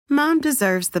Mom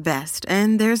deserves the best,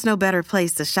 and there's no better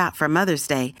place to shop for Mother's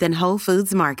Day than Whole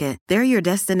Foods Market. They're your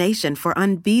destination for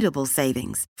unbeatable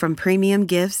savings, from premium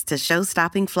gifts to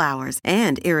show-stopping flowers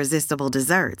and irresistible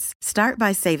desserts. Start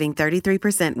by saving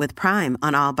 33% with Prime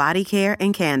on all body care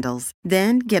and candles.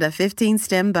 Then get a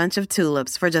 15-stem bunch of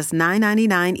tulips for just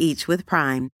 $9.99 each with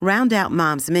Prime. Round out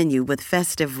Mom's menu with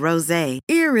festive rosé,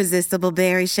 irresistible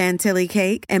berry chantilly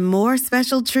cake, and more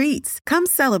special treats. Come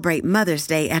celebrate Mother's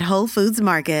Day at Whole Foods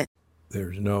Market.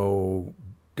 There's no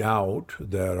doubt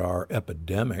that our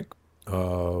epidemic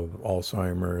of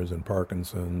Alzheimer's and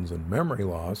Parkinson's and memory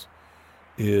loss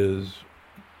is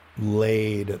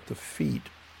laid at the feet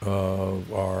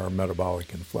of our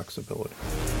metabolic inflexibility.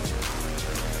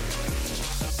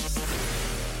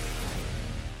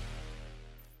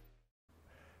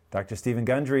 Dr. Stephen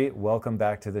Gundry, welcome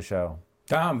back to the show.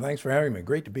 Tom, thanks for having me.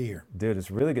 Great to be here. Dude,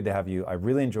 it's really good to have you. I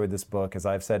really enjoyed this book. As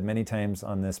I've said many times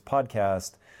on this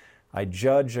podcast, I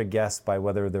judge a guest by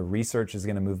whether the research is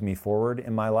going to move me forward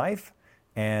in my life,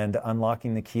 and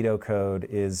Unlocking the Keto Code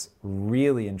is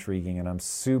really intriguing, and I'm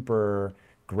super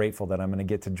grateful that I'm going to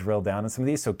get to drill down on some of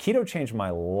these. So keto changed my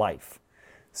life.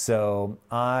 So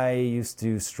I used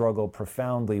to struggle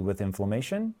profoundly with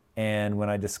inflammation, and when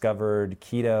I discovered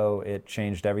keto, it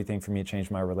changed everything for me. It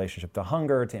changed my relationship to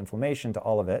hunger, to inflammation, to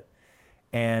all of it.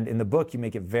 And in the book, you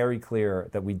make it very clear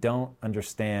that we don't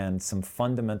understand some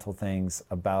fundamental things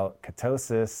about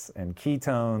ketosis and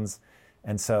ketones.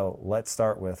 And so let's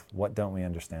start with, what don't we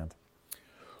understand?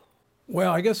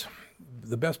 Well, I guess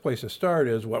the best place to start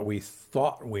is what we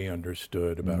thought we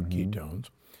understood about ketones.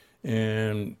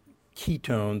 And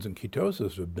ketones and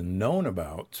ketosis have been known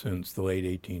about since the late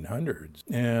 1800s.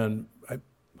 And I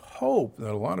hope that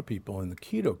a lot of people in the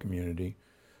keto community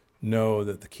know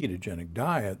that the ketogenic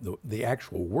diet, the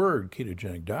actual word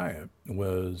ketogenic diet,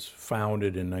 was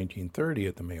founded in 1930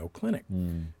 at the Mayo Clinic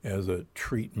as a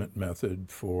treatment method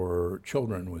for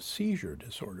children with seizure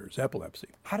disorders, epilepsy.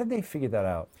 How did they figure that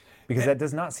out? Because that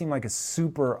does not seem like a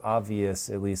super obvious,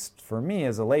 at least for me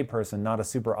as a layperson, not a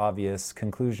super obvious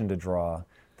conclusion to draw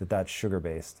that that's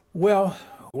sugar-based. Well,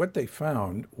 what they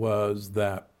found was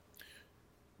that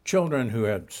children who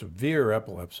had severe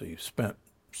epilepsy spent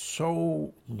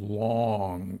so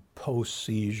long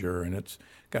post-seizure, and it's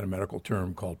got a medical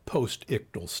term called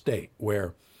post-ictal state,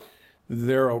 where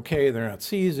they're okay, they're not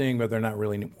seizing, but they're not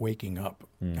really waking up.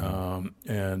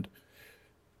 And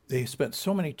they spent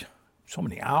so many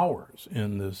hours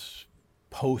in this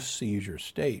post-seizure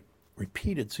state,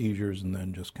 repeated seizures, and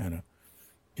then just kind of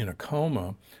in a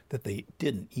coma, that they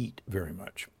didn't eat very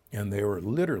much. And they were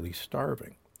literally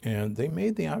starving. And they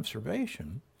made the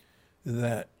observation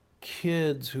that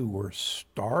kids who were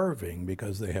starving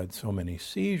because they had so many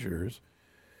seizures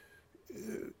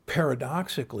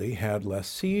paradoxically had less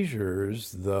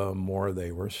seizures the more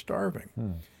they were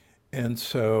starving. And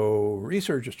so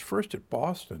researchers first at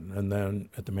Boston and then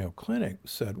at the Mayo Clinic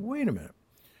said, wait a minute,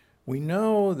 we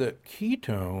know that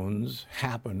ketones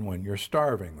happen when you're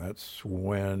starving. That's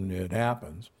when it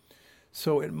happens.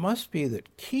 So it must be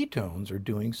that ketones are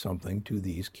doing something to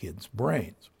these kids'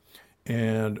 brains.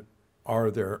 And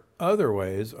are there other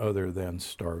ways other than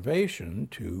starvation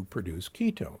to produce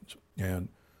ketones? And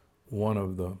one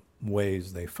of the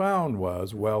ways they found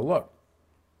was, well, look,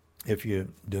 if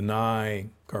you deny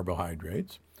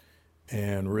carbohydrates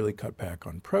and really cut back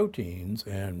on proteins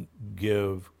and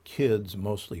give kids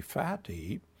mostly fat to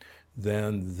eat,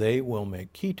 then they will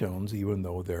make ketones even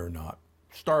though they're not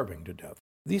starving to death.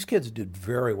 These kids did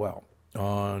very well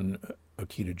on a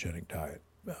ketogenic diet.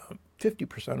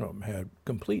 50% of them had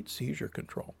complete seizure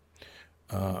control.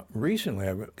 Recently,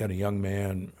 I've got a young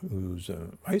man who's a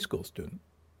high school student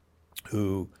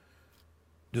who,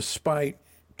 despite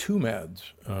 2 meds,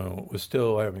 was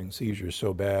still having seizures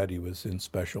so bad he was in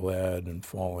special ed and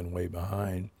falling way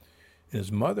behind. And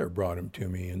his mother brought him to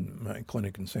me in my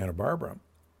clinic in Santa Barbara.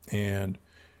 And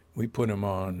we put him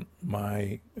on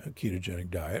my ketogenic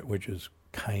diet, which is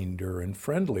kinder and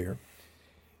friendlier.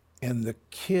 And the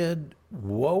kid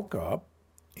woke up,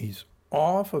 he's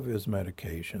off of his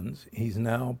medications, he's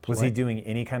now... Was he doing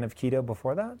any kind of keto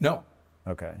before that? No.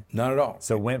 Okay. Not at all.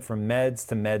 So went from meds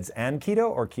to meds and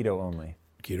keto, or keto only?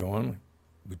 Keto only.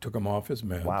 We took him off his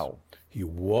meds. Wow. He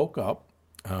woke up,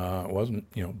 wasn't,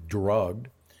 drugged,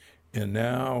 and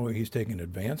now he's taking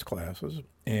advanced classes,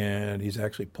 and he's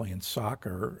actually playing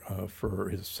soccer for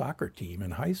his soccer team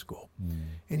in high school.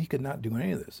 And he could not do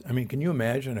any of this. I mean, can you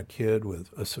imagine a kid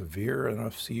with a severe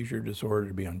enough seizure disorder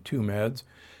to be on 2 meds,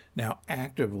 now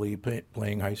actively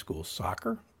playing high school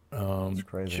soccer? That's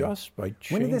crazy. Just by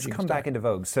changing When did this come back into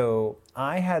vogue? So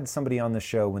I had somebody on the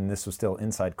show when this was still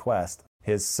Inside Quest.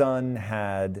 His son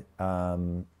had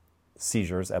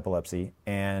seizures, epilepsy,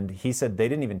 and he said they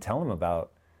didn't even tell him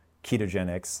about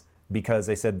ketogenics because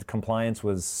they said compliance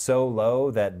was so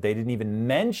low that they didn't even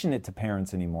mention it to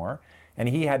parents anymore. And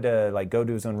he had to like go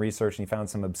do his own research, and he found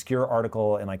some obscure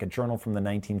article in like a journal from the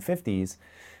 1950s.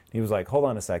 He was like, hold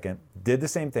on a second, did the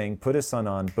same thing, put his son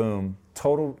on, boom,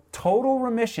 total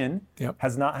remission,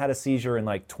 has not had a seizure in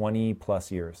like 20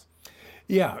 plus years.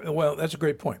 Yeah, well, that's a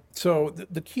great point. So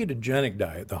the ketogenic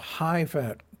diet, the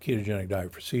high-fat ketogenic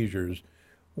diet for seizures,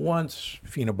 once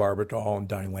phenobarbital and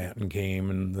Dilantin came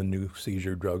and the new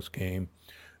seizure drugs came,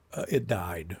 it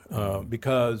died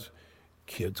because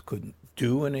kids couldn't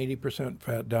do an 80%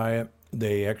 fat diet.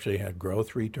 They actually had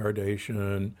growth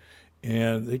retardation,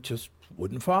 and they just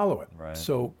wouldn't follow it. Right.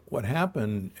 So what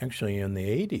happened actually in the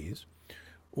 80s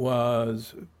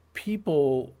was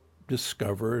people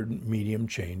discovered medium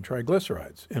chain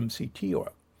triglycerides, MCT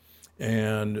oil.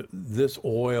 And this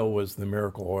oil was the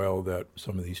miracle oil that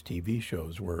some of these TV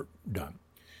shows were done.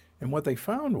 And what they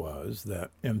found was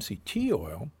that MCT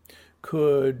oil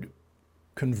could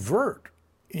convert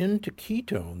into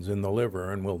ketones in the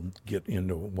liver, and we'll get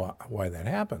into why that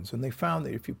happens. And they found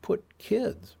that if you put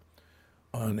kids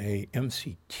on a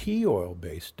MCT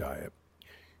oil-based diet,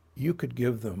 you could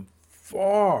give them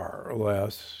far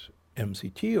less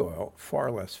MCT oil,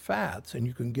 far less fats, and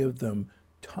you can give them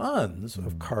tons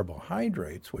of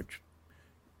carbohydrates, which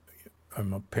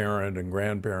I'm a parent and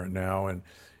grandparent now, and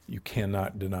you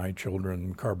cannot deny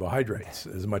children carbohydrates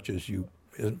as much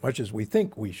as we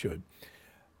think we should.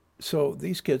 So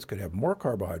these kids could have more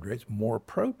carbohydrates, more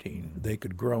protein. They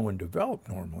could grow and develop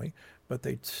normally, but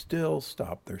they'd still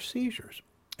stop their seizures.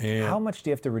 And how much do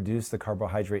you have to reduce the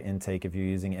carbohydrate intake if you're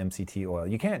using MCT oil?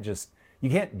 You can't just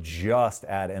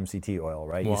add MCT oil,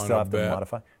 right? You still have to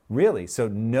modify. Really? So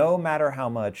no matter how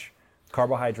much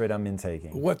carbohydrate I'm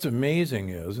intaking. What's amazing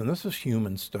is, and this is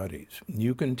human studies,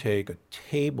 you can take a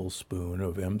tablespoon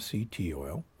of MCT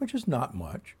oil, which is not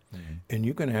much, and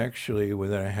you can actually,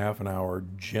 within a half an hour,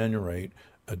 generate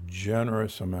a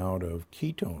generous amount of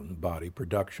ketone body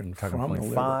production from the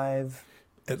liver. 0.5?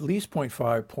 At least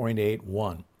 0.5, 0.8,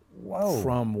 1. Whoa.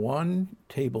 From 1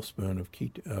 tablespoon of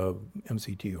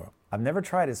MCT oil. I've never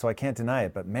tried it, so I can't deny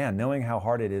it, but man, knowing how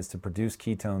hard it is to produce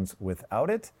ketones without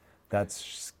it, that's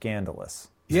scandalous.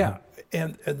 Yeah,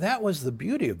 and that was the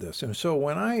beauty of this. And so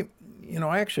when I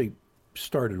actually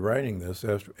started writing this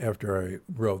after I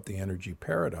wrote The Energy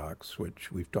Paradox,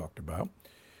 which we've talked about,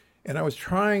 and I was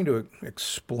trying to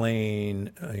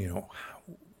explain,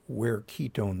 where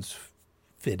ketones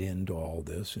fit into all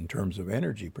this in terms of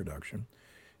energy production.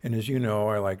 And as you know,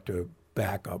 I like to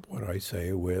back up what I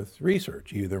say with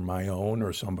research, either my own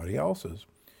or somebody else's.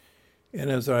 And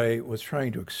as I was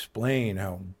trying to explain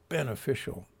how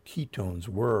beneficial ketones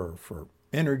were for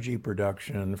energy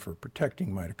production, for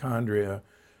protecting mitochondria,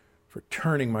 for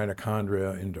turning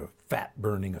mitochondria into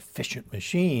fat-burning, efficient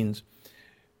machines,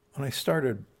 when I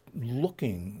started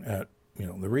looking at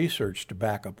the research to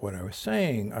back up what I was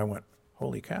saying, I went,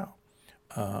 holy cow,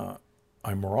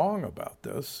 I'm wrong about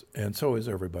this, and so is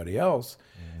everybody else.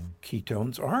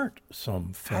 Ketones aren't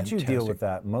some fantastic... How'd you deal with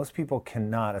that? Most people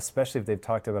cannot, especially if they've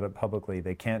talked about it publicly,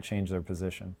 they can't change their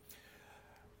position.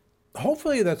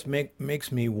 Hopefully that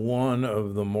makes me one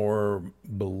of the more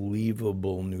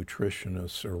believable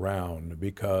nutritionists around,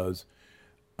 because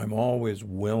I'm always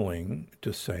willing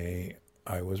to say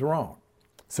I was wrong.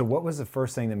 So what was the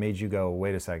first thing that made you go,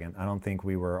 wait a second, I don't think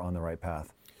we were on the right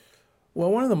path?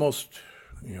 Well, one of the most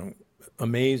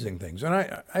amazing things, and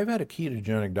I've had a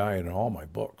ketogenic diet in all my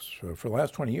books. For the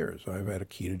last 20 years, I've had a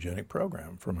ketogenic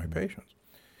program for my patients.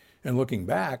 And looking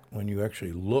back, when you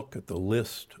actually look at the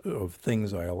list of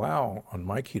things I allow on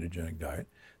my ketogenic diet,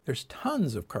 there's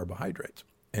tons of carbohydrates,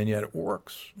 and yet it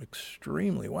works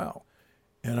extremely well.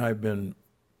 And I've been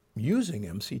using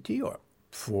MCT oil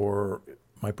for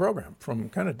my program from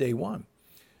kind of day one.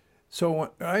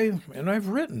 So I've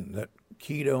written that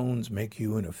ketones make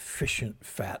you an efficient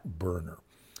fat burner,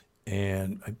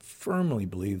 and I firmly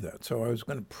believe that. So I was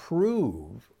going to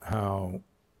prove how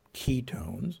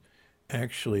ketones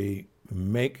actually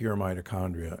make your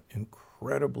mitochondria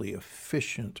incredibly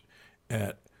efficient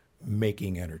at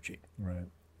making energy. Right.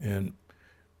 And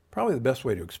probably the best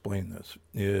way to explain this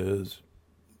is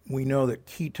we know that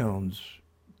ketones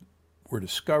were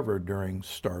discovered during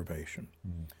starvation.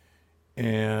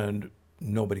 And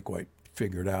nobody quite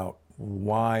figured out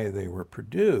why they were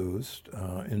produced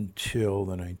until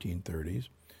the 1930s.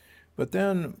 But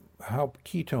then how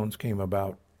ketones came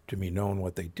about to be known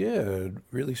what they did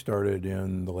really started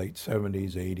in the late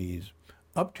 70s, 80s,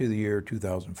 up to the year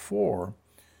 2004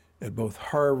 at both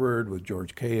Harvard with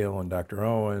George Cahill and Dr.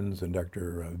 Owens and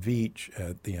Dr. Veach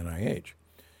at the NIH.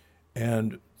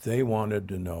 And they wanted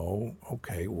to know,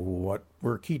 okay, well, what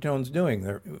were ketones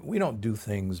doing? We don't do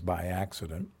things by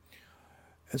accident.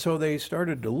 And so they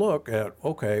started to look at,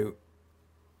 okay,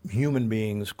 human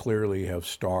beings clearly have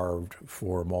starved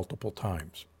for multiple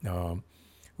times.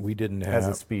 We didn't have... As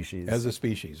a species. As a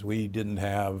species. We didn't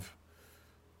have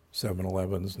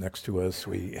 7-Elevens next to us.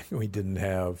 We didn't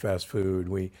have fast food.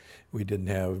 We didn't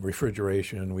have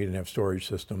refrigeration. We didn't have storage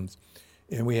systems.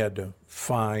 And we had to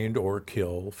find or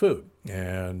kill food.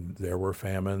 And there were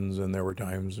famines and there were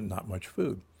times not much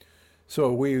food.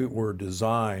 So we were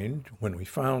designed, when we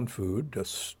found food, to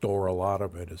store a lot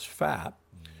of it as fat.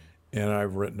 And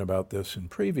I've written about this in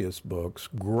previous books.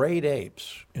 Great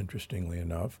apes, interestingly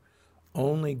enough,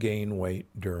 only gain weight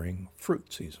during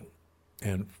fruit season.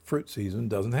 And fruit season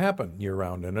doesn't happen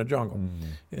year-round in a jungle.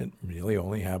 It really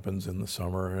only happens in the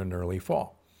summer and early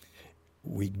fall.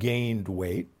 We gained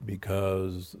weight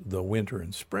because the winter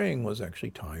and spring was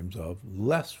actually times of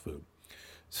less food.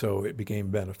 So it became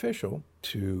beneficial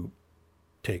to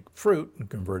take fruit and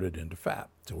convert it into fat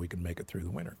so we could make it through the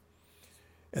winter.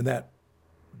 And that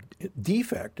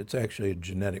defect, it's actually a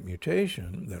genetic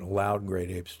mutation that allowed great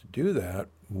apes to do that,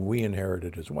 we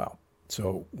inherited as well.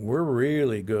 So we're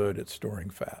really good at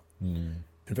storing fat. In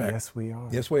fact, yes, we are.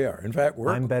 Yes, we are. In fact,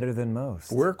 I'm better than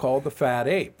most. We're called the fat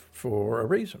ape for a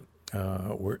reason.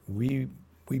 We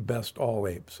best all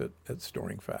apes at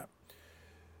storing fat.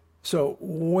 So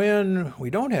when we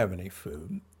don't have any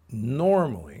food,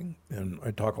 normally, and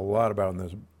I talk a lot about in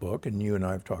this book, and you and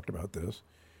I have talked about this,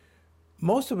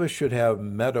 most of us should have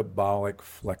metabolic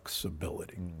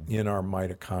flexibility in our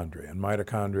mitochondria. And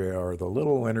mitochondria are the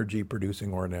little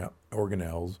energy-producing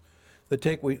organelles that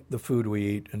take the food we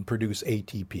eat and produce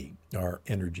ATP, our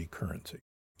energy currency.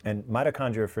 And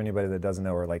mitochondria, for anybody that doesn't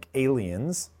know, are like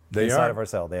aliens They inside are. of our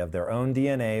cell. They have their own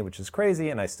DNA, which is crazy,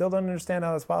 and I still don't understand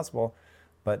how that's possible.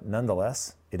 But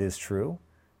nonetheless, it is true.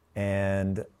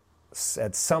 And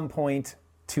at some point,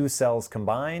 two cells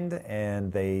combined,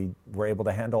 and they were able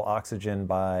to handle oxygen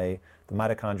by the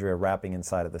mitochondria wrapping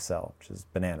inside of the cell, which is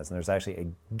bananas. And there's actually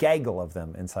a gaggle of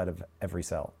them inside of every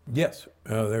cell. Yes,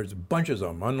 there's bunches of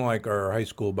them. Unlike our high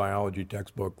school biology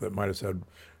textbook that might have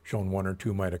shown 1 or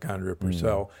 2 mitochondria per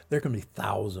cell, there can be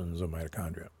thousands of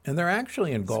mitochondria. And they're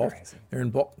actually engulfed. They're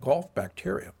engulfed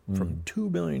bacteria from 2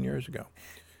 billion years ago.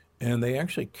 And they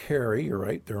actually carry, you're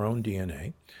right, their own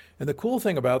DNA. And the cool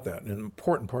thing about that, and an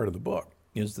important part of the book,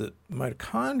 is that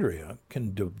mitochondria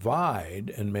can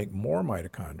divide and make more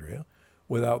mitochondria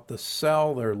without the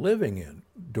cell they're living in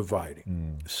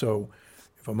dividing. So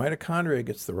if a mitochondria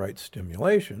gets the right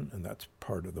stimulation, and that's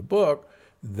part of the book,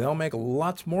 they'll make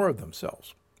lots more of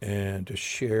themselves and to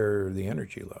share the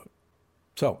energy load.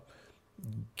 So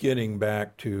getting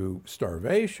back to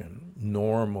starvation,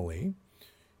 normally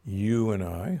you and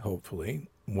I, hopefully,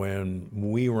 when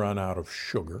we run out of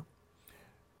sugar,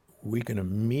 we can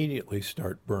immediately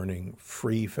start burning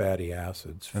free fatty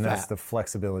acids, And fat. that's the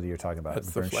flexibility you're talking about. That's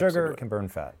It the burns sugar, flexibility. it can burn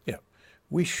fat. Yeah.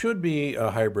 We should be a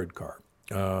hybrid car.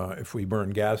 If we burn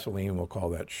gasoline, we'll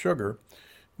call that sugar.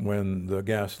 When the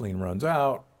gasoline runs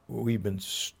out, we've been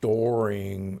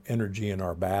storing energy in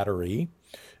our battery.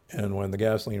 And when the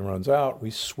gasoline runs out, we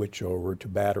switch over to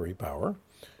battery power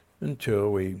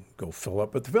until we go fill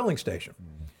up at the filling station.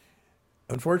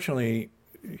 Unfortunately,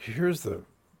 here's the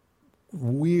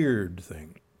weird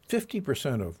thing.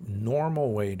 50% of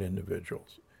normal weight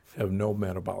individuals have no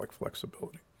metabolic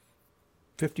flexibility.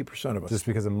 50% of us. Just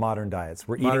because of modern diets.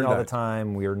 We're Modern eating all the diets.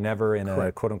 time. We are never in a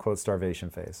Correct. quote-unquote starvation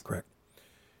phase. Correct.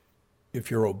 If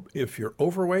you're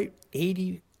overweight,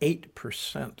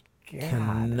 88%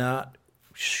 cannot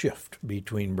shift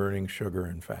between burning sugar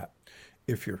and fat.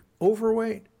 If you're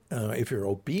overweight, if you're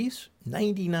obese,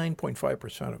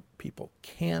 99.5% of people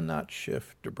cannot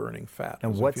shift to burning fat.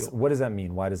 And as a fuel. what does that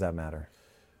mean? Why does that matter?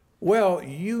 Well,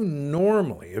 you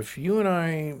normally, if you and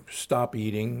I stop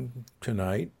eating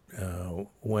tonight,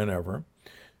 whenever,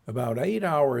 about 8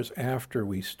 hours after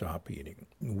we stop eating,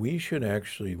 we should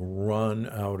actually run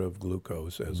out of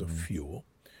glucose as a fuel,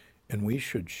 and we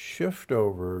should shift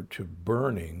over to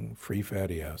burning free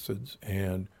fatty acids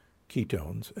and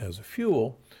ketones as a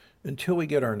fuel until we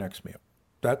get our next meal.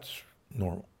 That's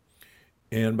normal.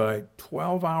 And by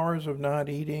 12 hours of not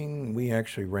eating, we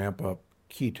actually ramp up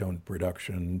ketone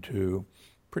production to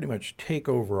pretty much take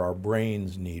over our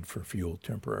brain's need for fuel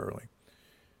temporarily.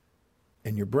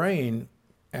 And your brain,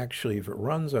 actually, if it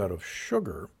runs out of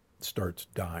sugar, starts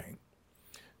dying.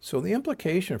 So the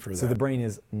implication for So that, the brain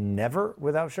is never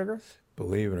without sugar?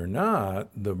 believe it or not,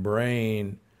 the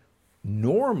brain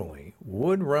normally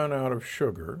would run out of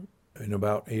sugar in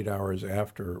about 8 hours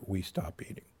after we stop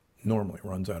eating. Normally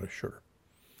runs out of sugar.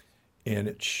 and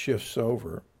it shifts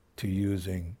over to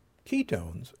using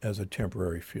ketones as a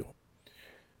temporary fuel.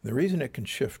 The reason it can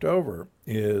shift over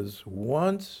is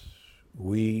once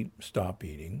we stop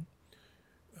eating,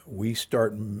 we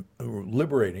start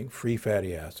liberating free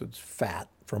fatty acids, fat,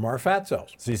 from our fat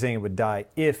cells. So you're saying it would die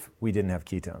if we didn't have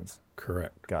ketones?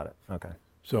 Correct. Got it. Okay.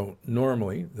 So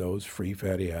normally those free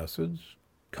fatty acids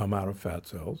come out of fat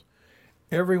cells.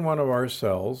 Every one of our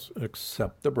cells,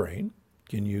 except the brain,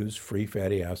 can use free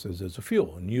fatty acids as a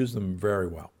fuel and use them very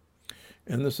well.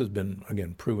 And this has been,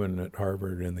 again, proven at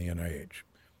Harvard and the NIH.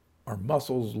 Our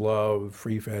muscles love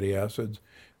free fatty acids.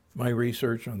 My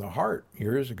research on the heart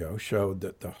years ago showed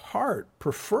that the heart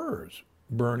prefers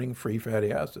burning free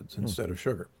fatty acids instead of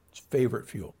sugar. It's favorite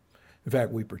fuel. In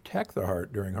fact, we protect the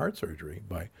heart during heart surgery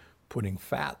by putting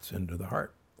fats into the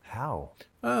heart. How?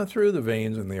 Through the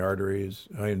veins and the arteries.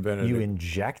 I invented You it.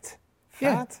 inject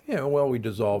fat? Yeah, well, we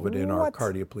dissolve it in our What?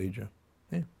 cardioplegia.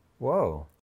 Yeah. Whoa.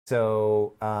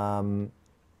 So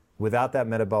without that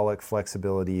metabolic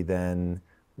flexibility, then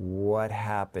what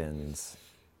happens?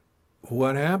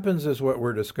 What happens is what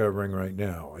we're discovering right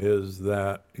now is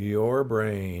that your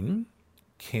brain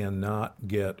cannot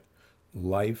get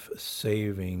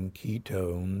life-saving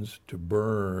ketones to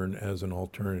burn as an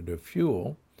alternative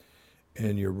fuel,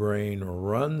 and your brain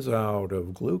runs out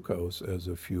of glucose as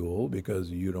a fuel because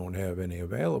you don't have any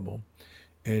available,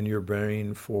 and your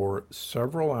brain for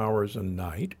several hours a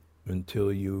night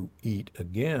until you eat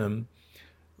again,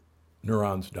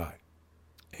 neurons die.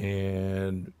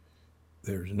 And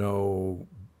there's no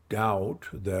doubt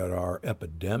that our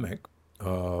epidemic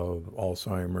of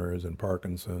Alzheimer's and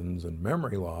Parkinson's and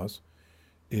memory loss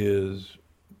is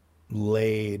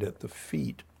laid at the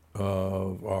feet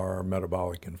of our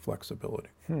metabolic inflexibility.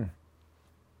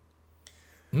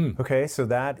 Okay, so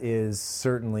that is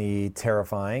certainly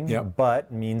terrifying, Yep.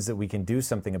 but means that we can do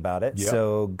something about it. Yep.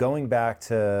 So going back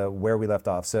to where we left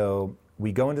off, so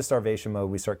we go into starvation mode,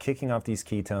 we start kicking off these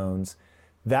ketones.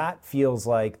 That feels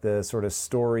like the sort of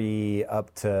story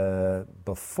up to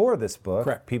before this book.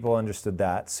 Correct. People understood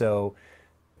that. So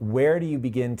where do you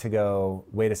begin to go,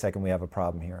 wait a second, we have a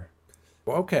problem here?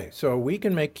 Okay, so we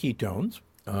can make ketones.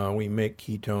 We make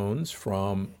ketones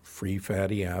from free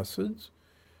fatty acids.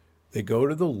 They go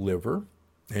to the liver,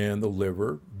 and the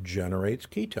liver generates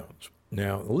ketones.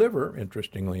 Now, the liver,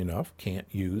 interestingly enough, can't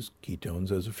use ketones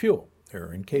as a fuel.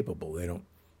 They're incapable. They don't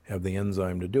have the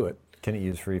enzyme to do it. Can it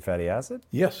use free fatty acid?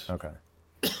 Yes, Okay.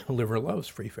 the liver loves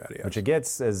free fatty acids. Which it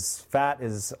gets as fat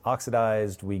is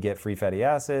oxidized, we get free fatty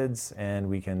acids, and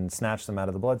we can snatch them out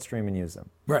of the bloodstream and use them.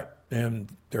 Right,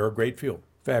 and they're a great fuel,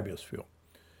 fabulous fuel.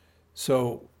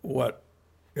 So what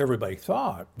everybody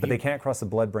thought... But they can't cross the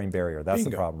blood-brain barrier. That's the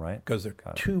Bingo. problem, right? Because they're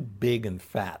too big and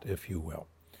fat, if you will.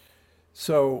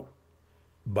 So,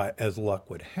 but as luck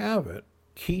would have it,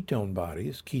 ketone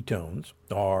bodies, ketones,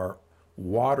 are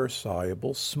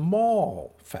water-soluble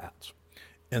small fats,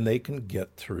 and they can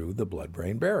get through the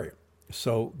blood-brain barrier.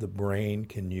 So the brain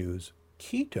can use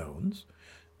ketones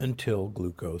until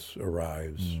glucose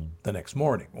arrives the next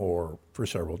morning or for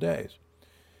several days.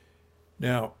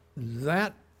 Now,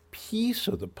 that piece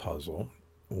of the puzzle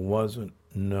wasn't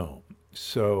known.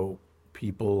 So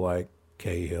people like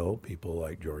Cahill, people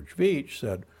like George Veitch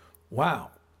said,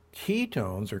 wow,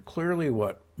 ketones are clearly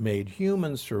what made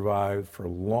humans survive for a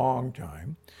long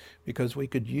time because we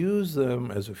could use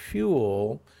them as a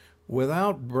fuel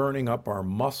without burning up our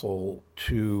muscle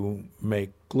to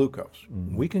make glucose.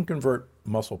 We can convert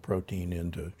muscle protein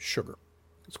into sugar.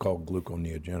 It's called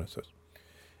gluconeogenesis.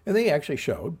 And they actually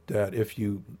showed that if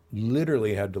you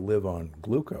literally had to live on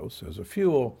glucose as a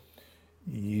fuel,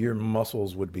 your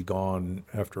muscles would be gone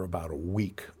after about a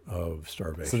week of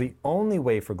starvation. So the only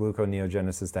way for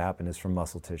gluconeogenesis to happen is from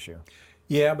muscle tissue.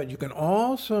 Yeah, but you can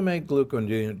also make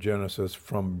gluconeogenesis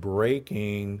from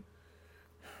breaking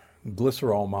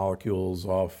glycerol molecules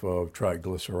off of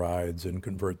triglycerides and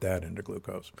convert that into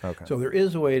glucose. Okay. So there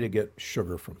is a way to get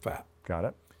sugar from fat. Got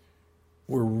it?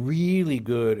 We're really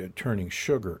good at turning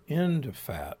sugar into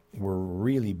fat. We're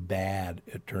really bad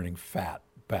at turning fat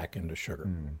back into sugar.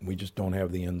 We just don't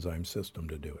have the enzyme system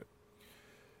to do it.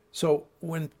 So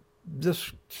when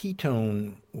this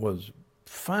ketone was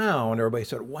found, everybody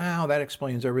said, wow, that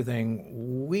explains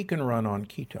everything. We can run on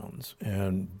ketones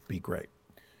and be great.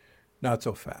 Not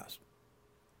so fast.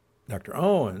 Dr.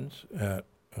 Owens at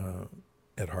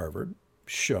Harvard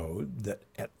showed that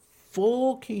at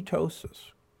full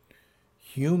ketosis,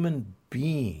 human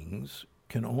beings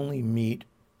can only meet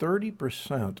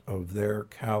 30% of their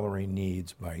calorie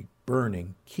needs by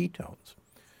burning ketones.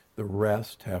 The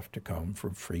rest have to come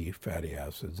from free fatty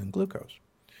acids and glucose.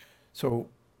 So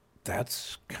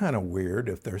that's kind of weird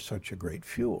if they're such a great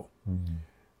fuel.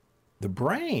 The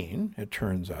brain, it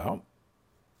turns out,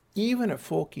 even at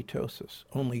full ketosis,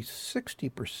 only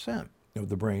 60% of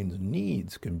the brain's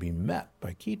needs can be met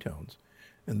by ketones.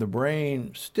 And the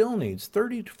brain still needs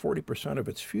 30 to 40% of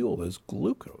its fuel as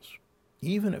glucose,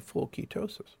 even at full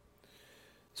ketosis.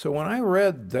 So when I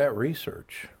read that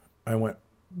research, I went,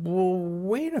 well,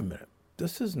 wait a minute.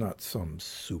 This is not some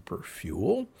super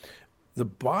fuel. The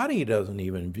body doesn't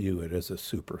even view it as a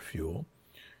super fuel.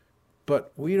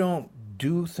 But we don't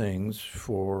do things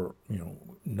for,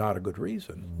 not a good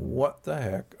reason. What the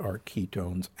heck are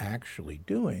ketones actually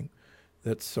doing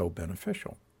that's so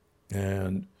beneficial?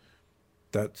 And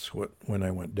that's when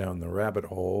I went down the rabbit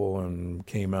hole and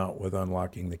came out with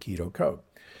Unlocking the Keto Code.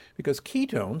 Because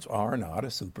ketones are not a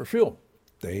superfuel.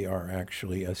 They are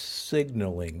actually a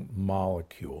signaling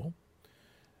molecule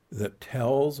that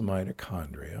tells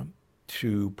mitochondria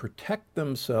to protect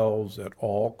themselves at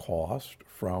all cost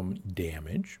from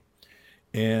damage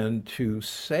and to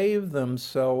save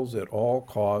themselves at all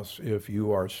costs if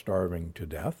you are starving to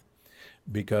death.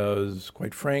 Because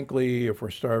quite frankly, if we're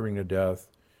starving to death,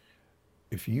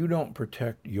 if you don't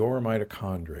protect your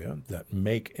mitochondria that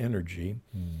make energy,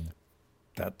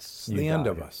 that's the end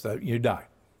of us. You die.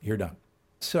 You're done.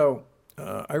 So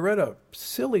I read a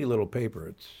silly little paper.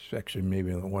 It's actually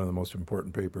maybe one of the most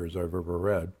important papers I've ever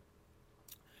read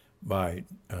by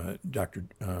Dr.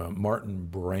 Martin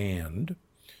Brand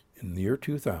in the year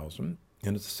 2000.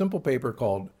 And it's a simple paper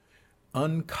called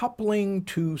Uncoupling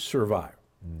to Survive.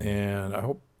 And I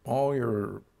hope all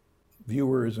your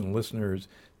viewers and listeners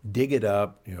dig it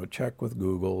up, check with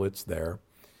Google, it's there.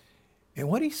 And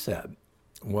what he said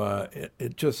was,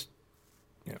 it just,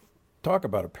 talk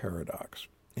about a paradox.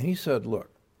 And he said,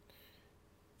 look,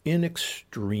 in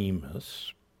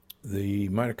extremis, the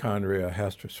mitochondria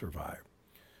has to survive.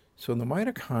 So the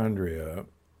mitochondria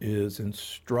is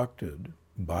instructed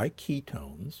by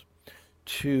ketones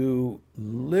to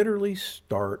literally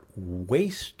start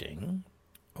wasting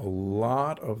a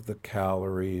lot of the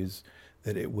calories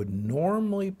that it would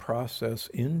normally process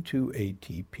into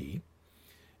ATP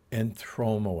and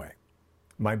throw them away.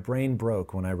 My brain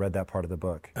broke when I read that part of the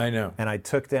book. I know. And I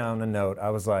took down a note.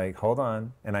 I was like, hold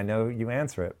on. And I know you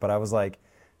answer it, but I was like,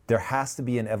 there has to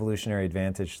be an evolutionary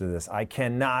advantage to this. I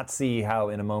cannot see how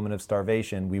in a moment of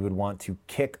starvation we would want to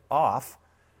kick off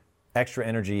extra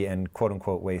energy and quote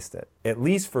unquote waste it. At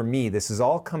least for me, this is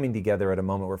all coming together at a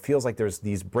moment where it feels like there's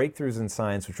these breakthroughs in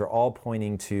science which are all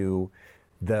pointing to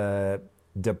the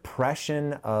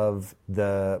depression of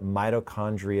the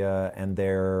mitochondria and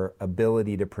their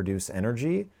ability to produce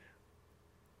energy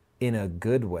in a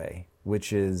good way,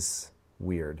 which is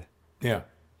weird. Yeah.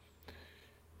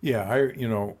 Yeah,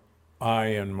 I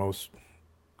and most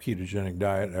ketogenic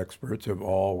diet experts have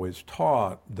always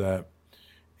taught that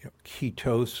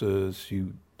ketosis,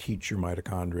 you teach your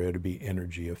mitochondria to be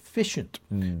energy efficient,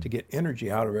 to get energy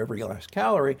out of every last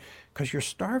calorie, because you're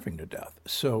starving to death.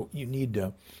 So you need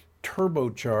to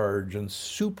turbocharge and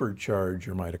supercharge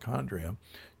your mitochondria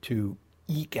to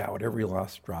eke out every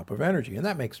last drop of energy. And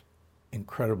that makes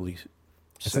incredibly sense.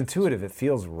 It's intuitive. It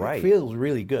feels right. It feels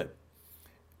really good.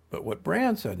 But what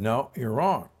Brand said, no, you're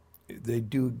wrong. They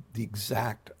do the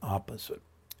exact opposite.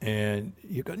 And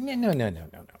you go, no.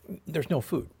 There's no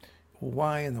food.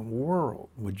 Why in the world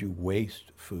would you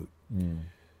waste food?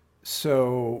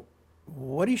 So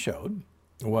what he showed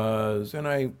was, and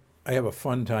I have a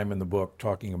fun time in the book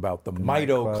talking about the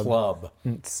Mito Club.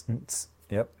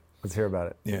 Yep, let's hear about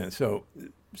it. Yeah, so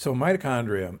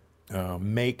mitochondria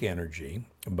make energy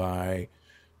by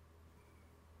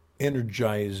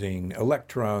energizing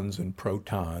electrons and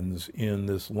protons in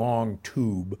this long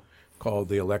tube called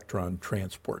the electron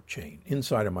transport chain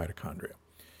inside of mitochondria.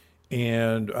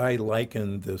 And I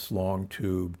likened this long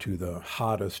tube to the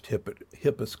hottest,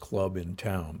 hippest club in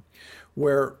town,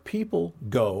 where people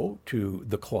go to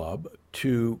the club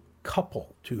to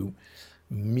couple, to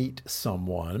meet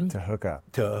someone. To hook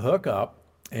up. To hook up.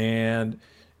 And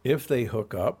if they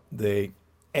hook up, they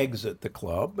exit the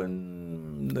club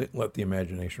and they let the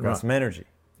imagination run. Get some energy.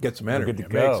 Get some energy. Good to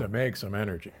go. Make some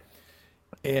energy.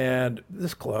 And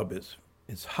this club is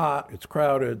hot, it's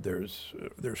crowded,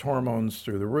 there's hormones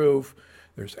through the roof,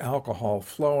 there's alcohol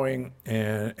flowing,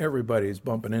 and everybody's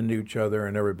bumping into each other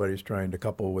and everybody's trying to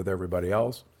couple with everybody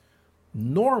else.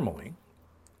 Normally,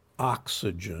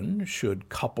 oxygen should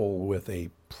couple with a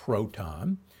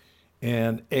proton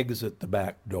and exit the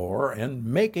back door and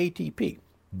make ATP.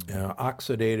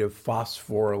 Oxidative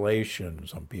phosphorylation,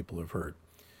 some people have heard.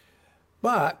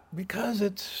 But because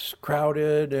it's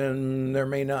crowded and there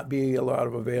may not be a lot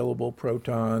of available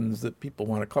protons that people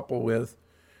want to couple with,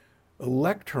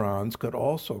 Electrons could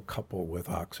also couple with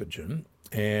oxygen,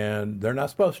 and they're not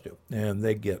supposed to. And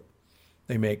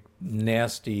they make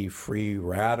nasty free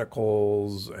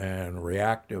radicals and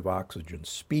reactive oxygen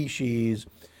species,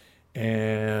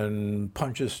 and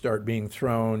punches start being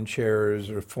thrown, chairs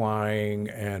are flying,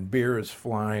 and beer is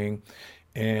flying.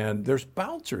 And there's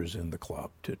bouncers in the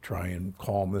club to try and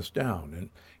calm this down. And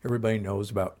everybody knows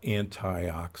about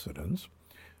antioxidants.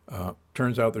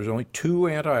 Turns out there's only 2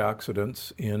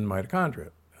 antioxidants in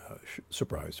mitochondria.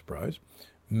 Surprise, surprise.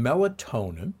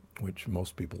 Melatonin, which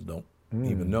most people don't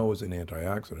even know is an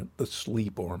antioxidant, the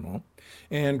sleep hormone,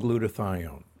 and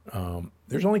glutathione.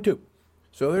 There's only 2.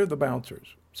 So they're the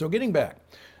bouncers. So getting back,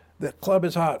 the club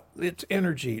is hot, it's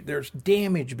energy, there's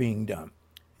damage being done.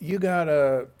 You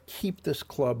gotta keep this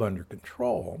club under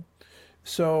control.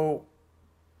 So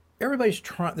everybody's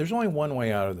trying, there's only one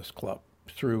way out of this club,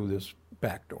 through this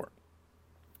back door.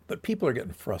 But people are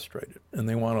getting frustrated and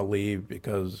they want to leave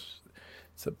because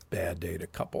it's a bad day to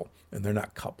couple and they're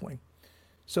not coupling.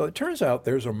 So it turns out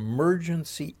there's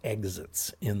emergency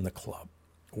exits in the club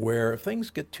where if things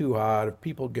get too hot, if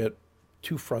people get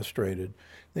too frustrated,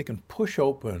 they can push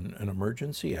open an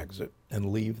emergency exit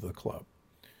and leave the club.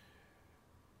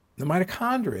 The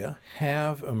mitochondria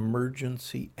have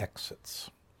emergency exits.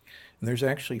 And there's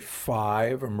actually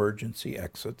 5 emergency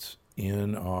exits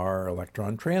in our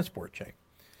electron transport chain.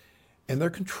 And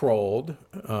they're controlled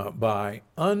by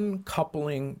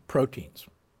uncoupling proteins.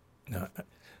 Now,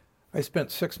 I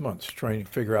spent 6 months trying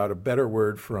to figure out a better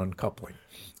word for uncoupling.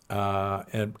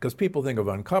 And because people think of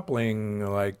uncoupling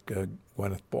like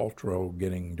Gwyneth Paltrow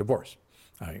getting divorced.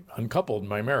 I uncoupled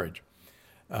my marriage.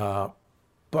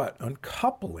 But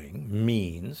uncoupling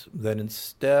means that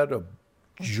instead of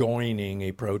joining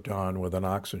a proton with an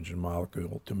oxygen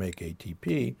molecule to make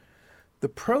ATP, the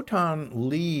proton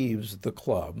leaves the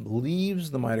club,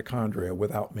 leaves the mitochondria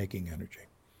without making energy.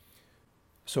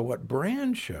 So what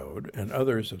Brand showed, and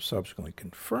others have subsequently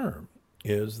confirmed,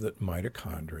 is that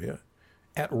mitochondria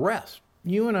at rest,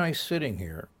 you and I sitting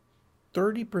here,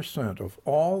 30% of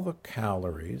all the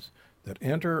calories that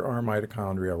enter our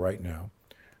mitochondria right now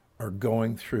are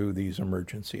going through these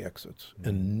emergency exits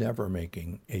and never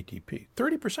making ATP.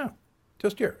 30%,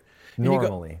 just here. And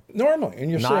Normally. Normally.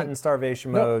 And you're Not sitting, in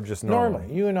starvation mode, just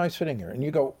normally. You and I sitting here, and you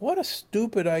go, what a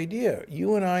stupid idea.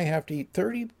 You and I have to eat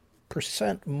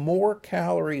 30% more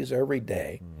calories every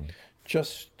day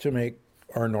just to make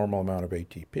our normal amount of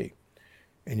ATP.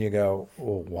 And you go,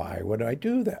 well, why would I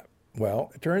do that?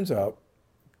 Well, it turns out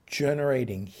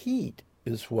generating heat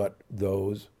is what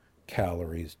those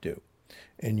calories do.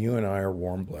 And you and I are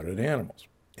warm-blooded animals.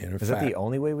 And in Is fact, that the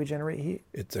only way we generate heat?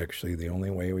 it's actually the only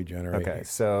way we generate Okay, heat.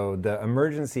 so the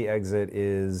emergency exit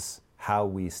is how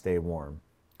we stay warm.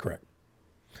 Correct.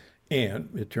 And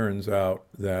it turns out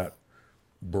that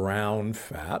brown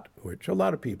fat, which a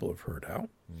lot of people have heard of,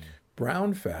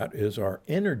 brown fat is our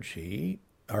energy,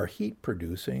 our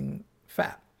heat-producing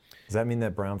fat. Does that mean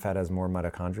that brown fat has more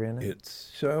mitochondria in it?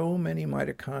 It's so many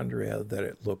mitochondria that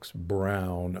it looks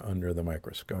brown under the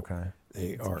microscope. Okay.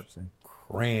 They That's are interesting.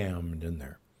 crammed in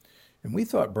there. And we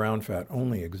thought brown fat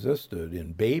only existed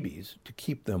in babies to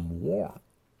keep them warm.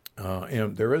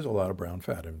 And there is a lot of brown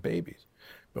fat in babies.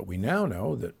 But we now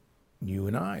know that you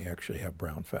and I actually have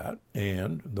brown fat.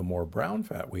 And the more brown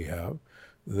fat we have,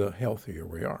 the healthier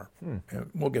we are. And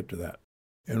we'll get to that.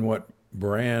 And what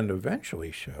Brand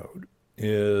eventually showed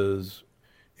is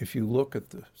if you look at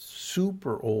the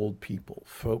super old people,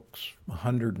 folks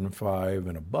 105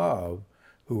 and above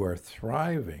who are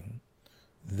thriving,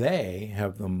 they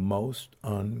have the most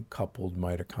uncoupled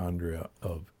mitochondria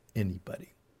of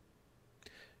anybody.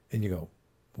 And you go,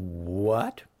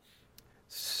 what?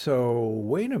 So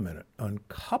wait a minute,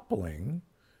 uncoupling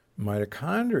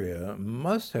mitochondria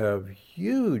must have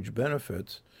huge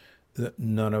benefits that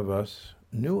none of us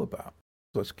knew about.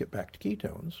 Let's get back to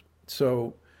ketones.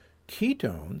 So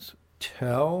ketones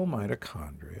tell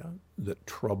mitochondria that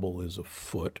trouble is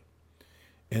afoot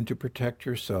and to protect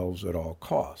yourselves at all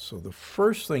costs. So the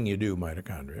first thing you do,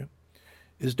 mitochondria,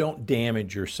 is don't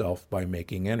damage yourself by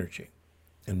making energy.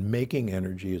 And making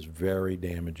energy is very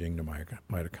damaging to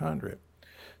mitochondria.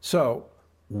 So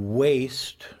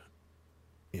waste,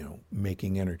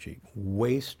 making energy,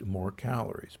 waste more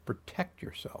calories, protect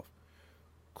yourself,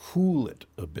 cool it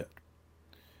a bit.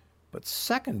 But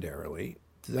secondarily,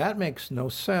 that makes no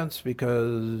sense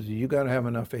because you got to have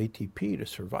enough ATP to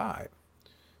survive.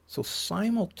 So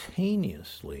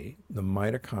simultaneously, the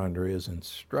mitochondria is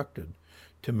instructed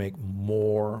to make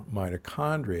more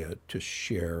mitochondria to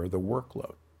share the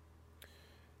workload.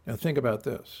 Now think about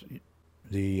this.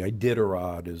 The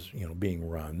Iditarod is being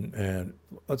run, and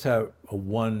let's have a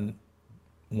 1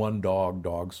 one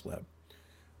dog sled.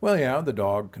 Well, yeah, the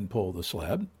dog can pull the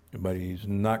sled, but he's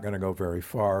not going to go very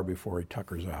far before he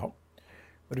tuckers out.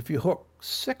 But if you hook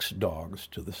 6 dogs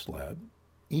to the sled,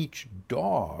 each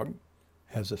dog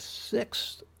has a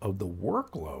sixth of the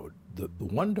workload that the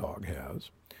one dog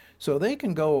has. So they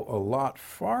can go a lot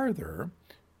farther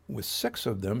with 6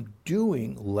 of them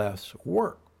doing less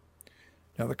work.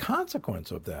 Now, the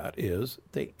consequence of that is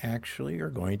they actually are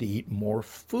going to eat more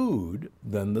food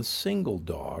than the single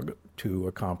dog to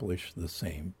accomplish the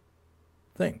same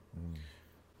thing.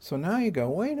 So now you go,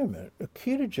 wait a minute, a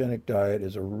ketogenic diet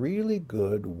is a really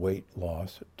good weight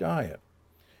loss diet.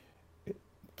 It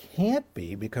can't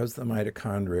be because the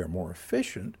mitochondria are more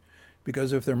efficient,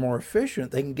 because if they're more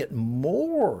efficient, they can get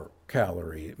more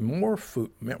calories, more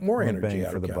food, more energy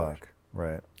out of the calories. buck.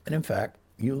 Right. And in fact,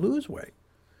 you lose weight.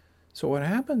 So what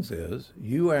happens is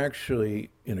you actually,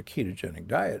 in a ketogenic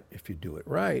diet, if you do it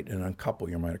right and uncouple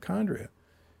your mitochondria,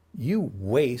 you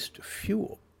waste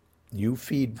fuel. You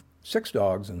feed 6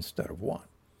 dogs instead of 1.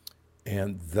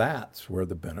 And that's where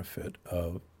the benefit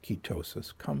of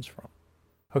ketosis comes from.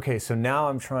 Okay, so now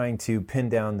I'm trying to pin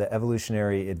down the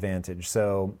evolutionary advantage.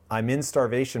 So I'm in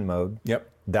starvation mode.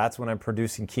 Yep. That's when I'm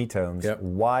producing ketones. Yep.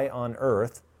 Why on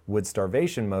earth would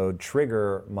starvation mode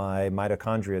trigger my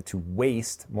mitochondria to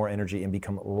waste more energy and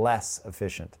become less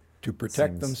efficient? To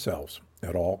protect themselves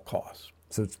at all costs.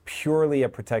 So it's purely a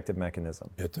protective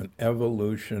mechanism. It's an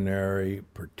evolutionary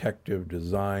protective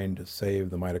design to save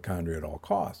the mitochondria at all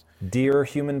costs. Dear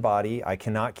human body, I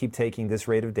cannot keep taking this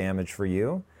rate of damage for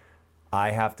you.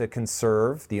 I have to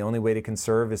conserve. The only way to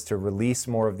conserve is to release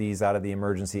more of these out of the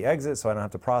emergency exit so I don't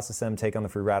have to process them, take on the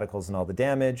free radicals and all the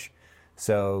damage.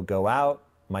 So go out.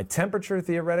 My temperature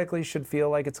theoretically should feel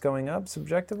like it's going up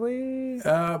subjectively.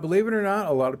 Believe it or not,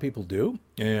 a lot of people do.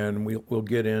 And we'll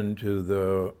get into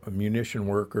the munition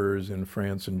workers in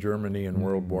France and Germany in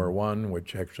World War I,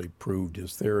 which actually proved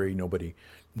his theory. Nobody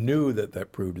knew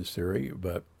that proved his theory,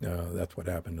 but that's what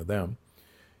happened to them.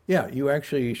 Yeah, you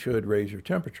actually should raise your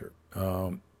temperature.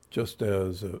 Just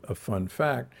as a fun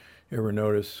fact, you ever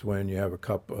notice when you have a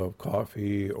cup of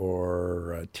coffee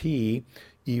or tea,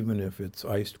 even if it's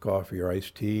iced coffee or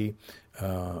iced tea,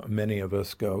 many of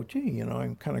us go, gee,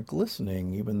 I'm kind of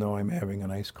glistening even though I'm having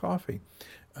an iced coffee.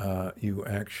 You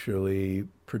actually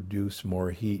produce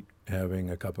more heat having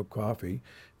a cup of coffee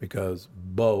because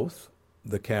both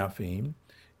the caffeine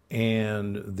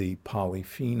and the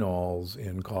polyphenols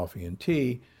in coffee and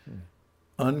tea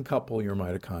uncouple your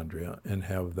mitochondria and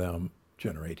have them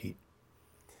generate heat.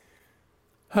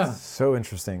 So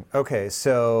interesting. Okay,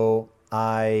 so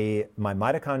my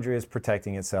mitochondria is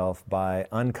protecting itself by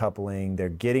uncoupling. They're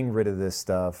getting rid of this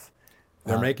stuff.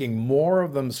 They're making more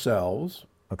of themselves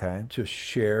Okay. to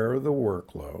share the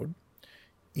workload.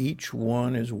 Each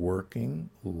one is working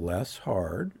less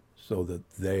hard so that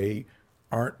they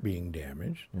aren't being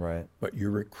damaged. Right. But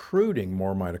you're recruiting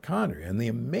more mitochondria. And the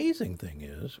amazing thing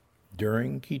is,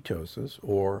 during ketosis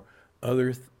or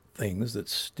other things that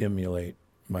stimulate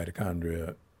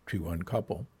mitochondria to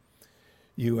uncouple,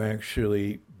 you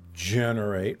actually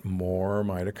generate more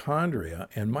mitochondria.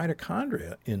 And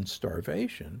mitochondria in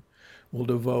starvation will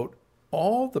devote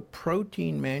all the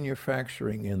protein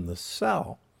manufacturing in the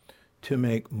cell to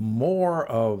make more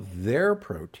of their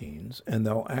proteins, and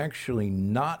they'll actually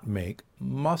not make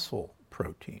muscle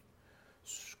protein.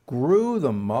 Screw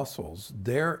the muscles,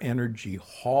 they're energy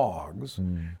hogs.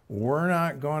 We're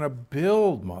not going to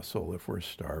build muscle if we're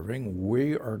starving.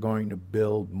 We are going to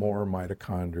build more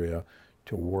mitochondria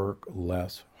to work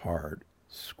less hard.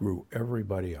 Screw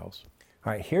everybody else.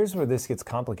 All right, here's where this gets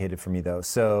complicated for me though.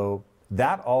 So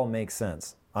that all makes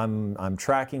sense. I'm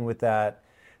tracking with that.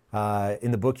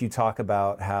 In the book you talk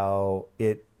about how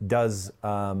it does,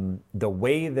 the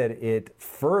way that it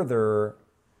further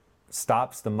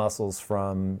stops the muscles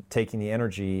from taking the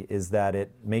energy is that it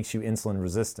makes you insulin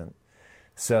resistant.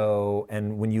 So,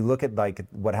 and when you look at like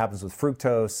what happens with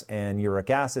fructose and uric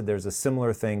acid, there's a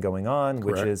similar thing going on,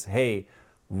 Correct. which is, hey,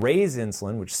 raise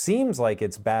insulin, which seems like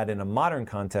it's bad in a modern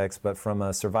context, but from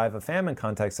a survive a famine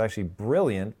context, it's actually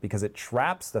brilliant because it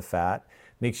traps the fat,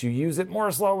 makes you use it more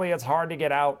slowly. It's hard to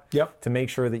get out. Yep. To make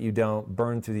sure that you don't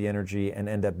burn through the energy and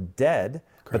end up dead.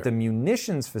 Correct. But the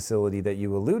munitions facility that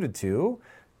you alluded to,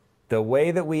 the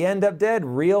way that we end up dead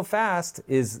real fast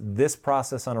is this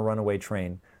process on a runaway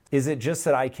train. Is it just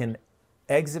that I can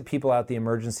exit people out the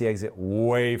emergency exit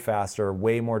way faster,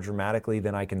 way more dramatically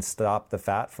than I can stop the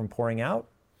fat from pouring out?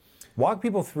 Walk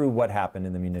people through what happened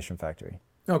in the munition factory.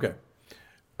 Okay.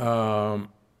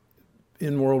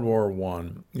 In World War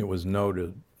I, it was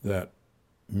noted that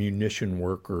munition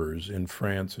workers in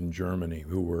France and Germany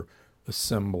who were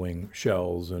assembling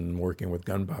shells and working with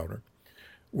gunpowder,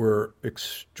 were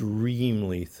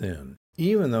extremely thin,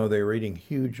 even though they were eating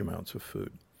huge amounts of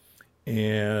food.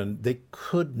 And they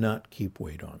could not keep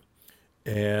weight on.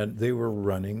 And they were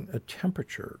running a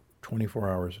temperature 24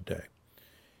 hours a day.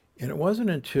 And it wasn't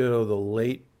until the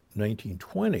late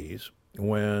 1920s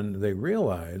when they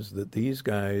realized that these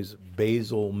guys'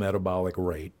 basal metabolic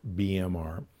rate,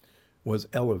 BMR, was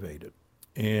elevated.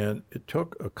 And it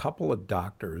took a couple of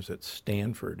doctors at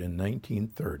Stanford in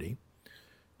 1930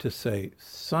 to say,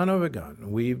 son of a gun,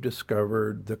 we've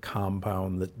discovered the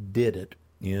compound that did it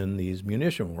in these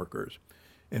munition workers.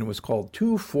 And it was called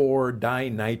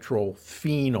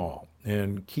 2,4-dinitrophenol.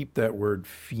 And keep that word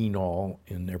phenol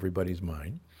in everybody's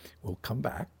mind. We'll come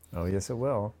back. Oh, yes, it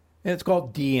will. And it's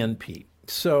called DNP.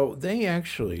 So they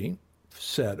actually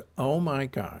said, oh my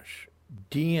gosh,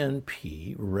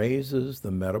 DNP raises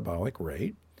the metabolic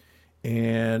rate,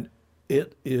 and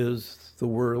it is the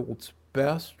world's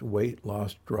best weight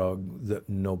loss drug that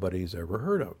nobody's ever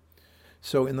heard of.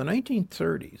 So in the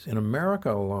 1930s, in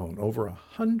America alone, over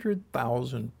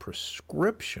 100,000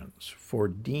 prescriptions for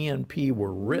DNP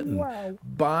were written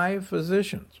by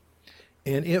physicians.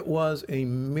 And it was a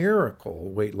miracle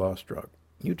weight loss drug.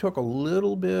 You took a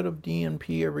little bit of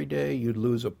DNP every day, you'd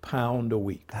lose a pound a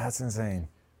week. That's insane.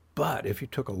 But if you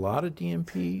took a lot of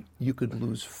DNP, you could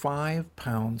lose 5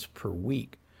 pounds per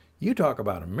week. You talk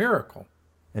about a miracle.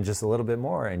 And just a little bit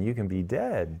more, and you can be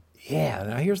dead. Yeah,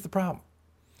 now here's the problem.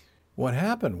 What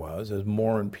happened was, as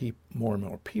more and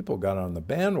more people got on the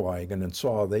bandwagon and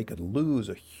saw they could lose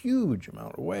a huge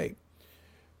amount of weight,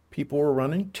 people were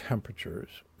running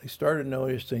temperatures. They started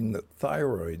noticing that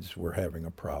thyroids were having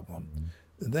a problem.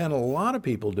 Then a lot of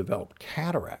people developed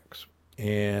cataracts.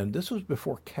 And this was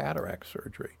before cataract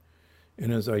surgery.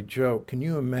 And as I joke, can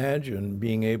you imagine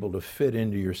being able to fit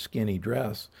into your skinny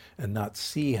dress and not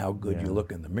see how good you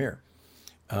look in the mirror?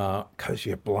 Because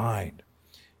you're blind.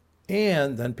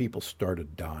 And then people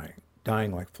started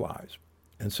dying like flies.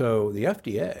 And so the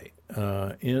FDA,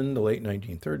 in the late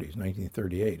 1930s,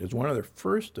 1938, as one of their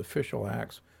first official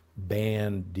acts,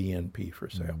 banned DNP for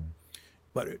sale.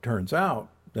 But it turns out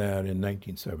that in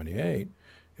 1978,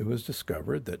 it was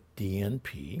discovered that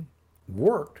DNP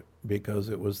worked because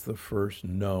it was the first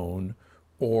known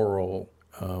oral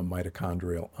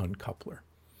mitochondrial uncoupler.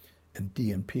 And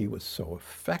DNP was so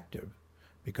effective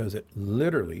because it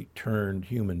literally turned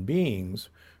human beings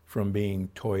from being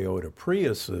Toyota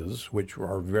Priuses, which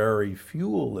are very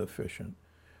fuel efficient,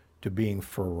 to being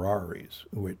Ferraris,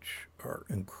 which are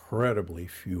incredibly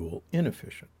fuel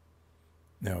inefficient.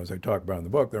 Now, as I talk about in the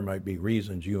book, there might be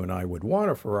reasons you and I would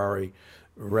want a Ferrari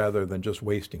rather than just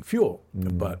wasting fuel.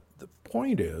 But the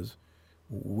point is,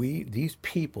 these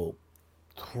people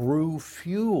threw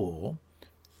fuel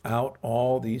out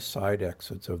all these side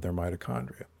exits of their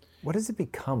mitochondria. What does it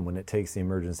become when it takes the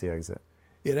emergency exit?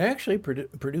 It actually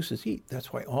produces heat.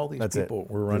 That's why all these people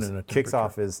were running a temperature. Kicks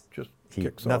off as just heat,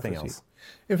 kicks nothing off as else.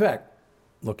 Heat. In fact,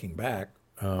 looking back,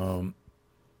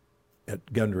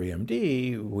 at Gundry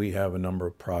MD, we have a number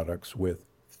of products with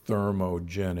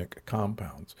thermogenic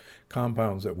compounds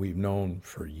that we've known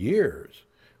for years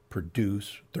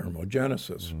produce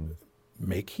thermogenesis,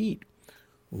 make heat.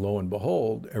 Lo and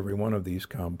behold, every one of these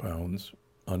compounds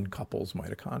uncouples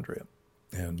mitochondria.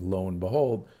 And lo and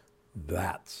behold,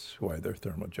 that's why they're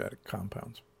thermogenic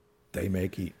compounds. They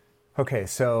make heat. Okay,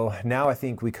 so now I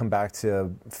think we come back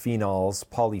to phenols,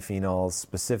 polyphenols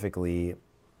specifically.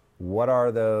 What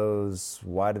are those?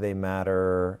 Why do they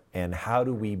matter? And how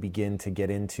do we begin to get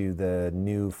into the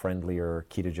new, friendlier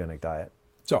ketogenic diet?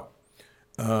 So,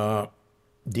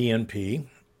 DNP,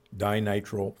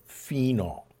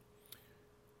 dinitrophenol.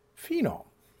 Phenol.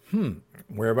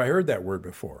 Where have I heard that word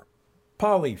before?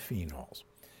 Polyphenols.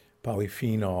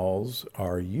 Polyphenols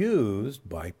are used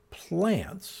by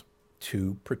plants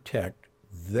to protect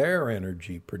their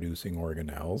energy-producing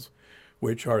organelles,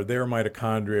 which are their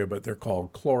mitochondria, but they're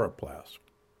called chloroplasts.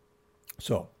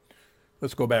 So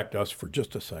let's go back to us for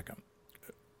just a second.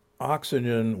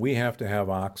 Oxygen, we have to have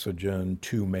oxygen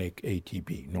to make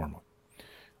ATP normally.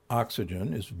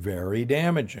 Oxygen is very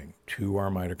damaging to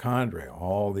our mitochondria.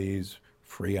 All these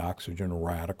free oxygen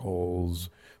radicals,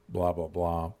 blah, blah,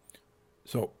 blah.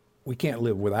 So we can't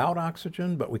live without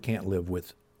oxygen, but we can't live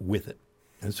with it.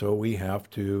 And so we have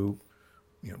to,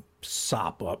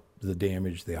 sop up the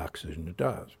damage the oxygen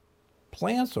does.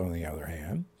 Plants, on the other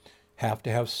hand, have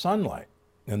to have sunlight,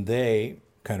 and they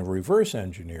kind of reverse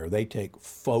engineer. They take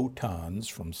photons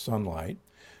from sunlight,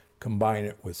 combine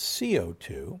it with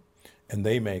CO2, and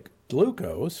they make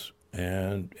glucose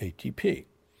and ATP.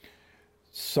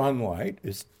 Sunlight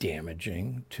is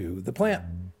damaging to the plant.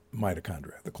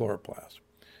 mitochondria, the chloroplast.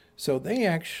 So they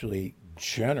actually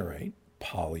generate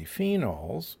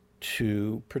polyphenols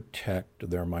to protect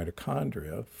their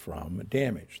mitochondria from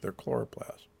damage, their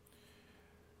chloroplast.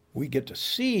 We get to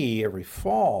see every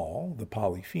fall the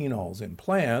polyphenols in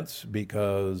plants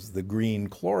because the green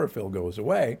chlorophyll goes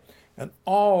away, and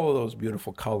all of those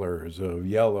beautiful colors of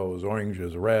yellows,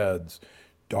 oranges, reds,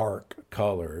 dark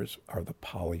colors are the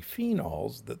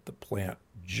polyphenols that the plant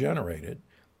generated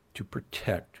to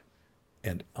protect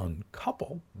and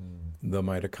uncouple the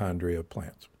mitochondria of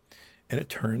plants. And it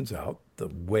turns out the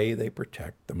way they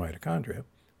protect the mitochondria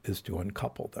is to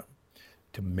uncouple them,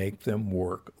 to make them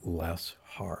work less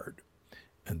hard.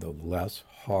 And the less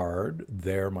hard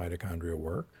their mitochondria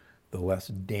work, the less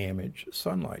damage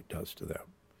sunlight does to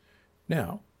them.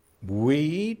 Now, we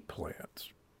eat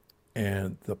plants,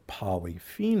 and the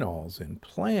polyphenols in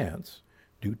plants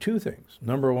do two things.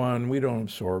 Number one, we don't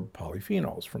absorb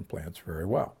polyphenols from plants very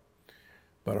well.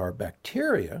 But our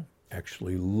bacteria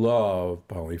actually love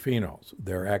polyphenols.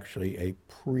 They're actually a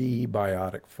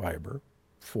prebiotic fiber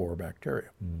for bacteria.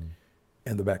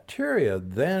 And the bacteria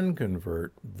then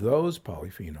convert those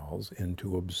polyphenols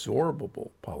into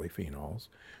absorbable polyphenols,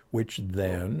 which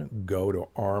then go to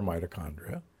our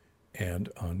mitochondria and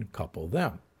uncouple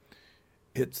them.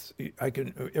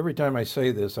 Every time I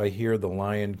say this, I hear the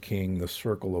Lion King, the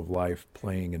circle of life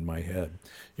playing in my head.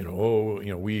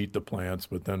 We eat the plants,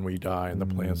 but then we die and the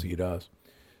plants eat us.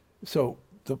 So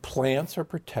the plants are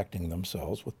protecting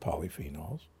themselves with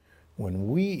polyphenols. When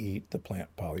we eat the plant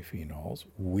polyphenols,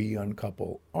 we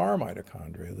uncouple our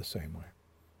mitochondria the same way.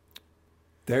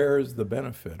 There's the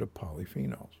benefit of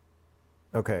polyphenols.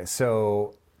 Okay,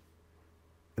 so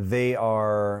they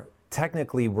are,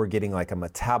 technically we're getting like a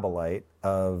metabolite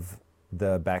of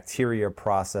the bacteria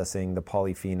processing the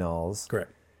polyphenols.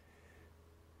 Correct.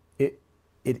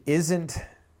 It isn't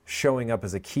showing up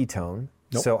as a ketone.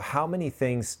 Nope. So how many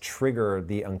things trigger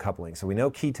the uncoupling? So we know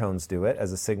ketones do it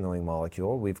as a signaling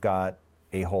molecule. We've got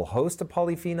a whole host of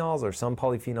polyphenols, or some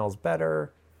polyphenols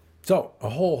better. So a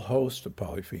whole host of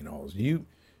polyphenols.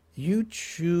 You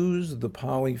choose the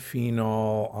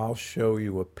polyphenol. I'll show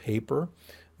you a paper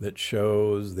that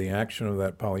shows the action of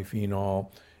that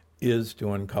polyphenol is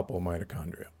to uncouple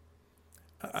mitochondria.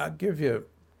 I'll give you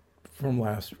from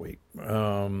last week.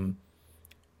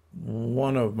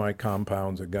 One of my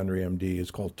compounds at Gundry MD is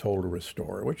called Total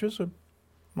Restore, which is,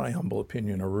 my humble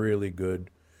opinion, a really good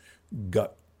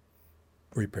gut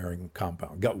repairing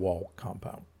compound, gut wall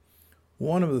compound.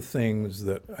 One of the things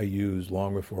that I used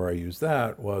long before I used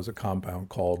that was a compound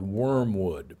called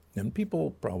wormwood. And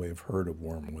people probably have heard of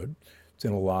wormwood. It's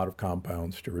in a lot of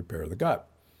compounds to repair the gut.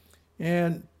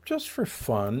 And just for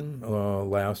fun,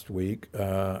 last week,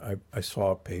 I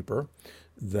saw a paper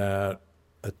that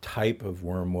a type of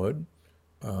wormwood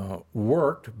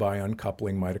worked by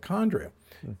uncoupling mitochondria.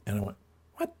 And I went,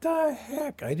 what the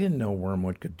heck? I didn't know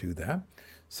wormwood could do that.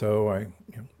 So I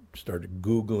started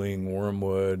Googling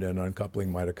wormwood and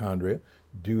uncoupling mitochondria.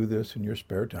 Do this in your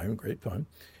spare time, great fun.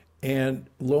 And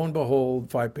lo and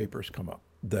behold, 5 papers come up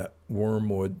that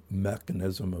wormwood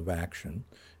mechanism of action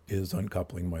is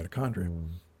uncoupling mitochondria.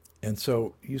 And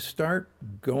so you start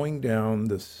going down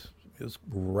this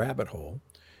rabbit hole,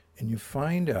 and you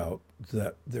find out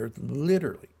that there's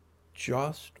literally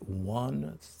just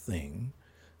one thing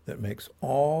that makes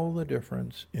all the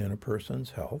difference in a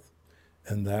person's health,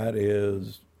 and that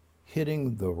is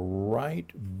hitting the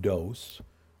right dose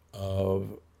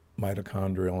of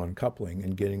mitochondrial uncoupling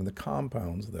and getting the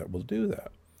compounds that will do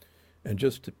that. And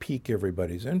just to pique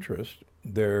everybody's interest,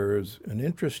 there's an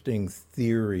interesting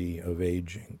theory of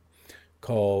aging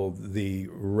called the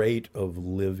rate of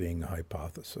living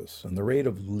hypothesis. And the rate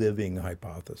of living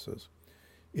hypothesis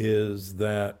is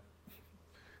that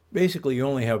basically you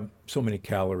only have so many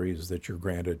calories that you're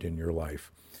granted in your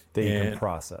life. That you can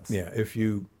process. Yeah, if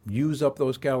you use up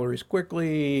those calories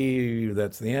quickly,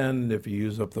 that's the end. If you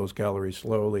use up those calories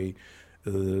slowly,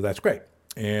 that's great.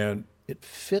 And it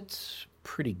fits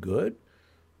pretty good.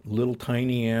 Little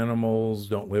tiny animals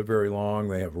don't live very long.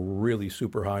 They have really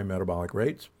super high metabolic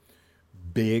rates.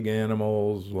 Big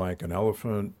animals like an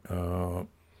elephant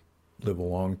live a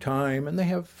long time, and they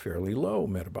have fairly low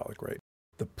metabolic rate.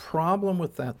 The problem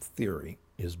with that theory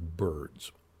is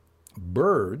birds.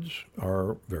 Birds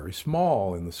are very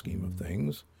small in the scheme of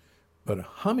things, but a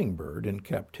hummingbird in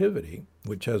captivity,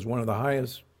 which has one of the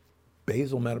highest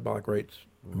basal metabolic rates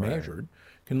measured,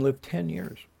 can live 10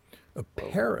 years. A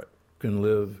parrot can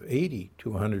live 80 to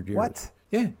 100 years. What?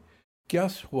 Yeah.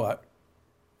 Guess what?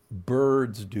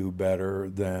 Birds do better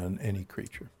than any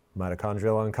creature.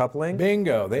 Mitochondrial uncoupling?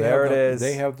 Bingo. There it is.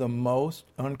 They have the most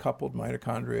uncoupled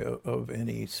mitochondria of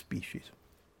any species.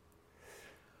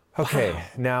 Okay,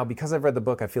 now because I've read the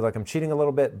book, I feel like I'm cheating a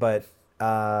little bit, but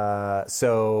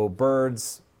so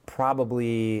birds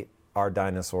probably are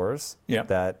dinosaurs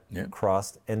that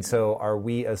crossed. And so are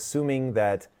we assuming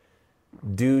that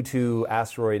due to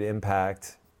asteroid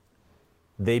impact,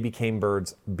 they became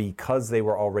birds because they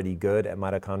were already good at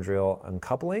mitochondrial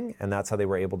uncoupling, and that's how they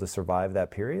were able to survive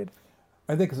that period?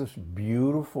 I think it's this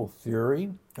beautiful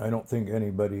theory. I don't think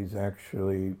anybody's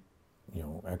actually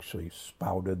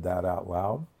spouted that out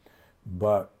loud.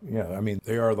 But yeah, I mean,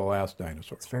 they are the last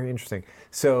dinosaurs. It's very interesting.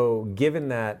 So given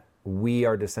that we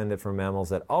are descended from mammals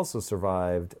that also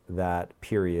survived that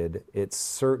period, it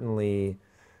certainly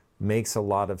makes a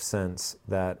lot of sense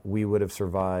that we would have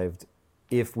survived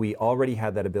if we already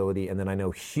had that ability. And then I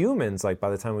know humans, like by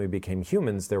the time we became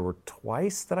humans, there were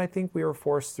twice that I think we were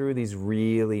forced through these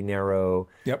really narrow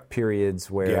periods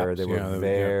where there were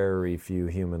very few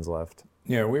humans left.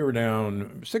 Yeah, we were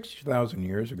down 60,000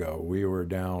 years ago. We were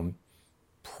down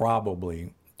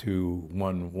probably to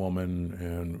one woman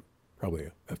and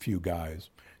probably a few guys.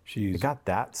 It got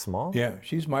that small? Yeah,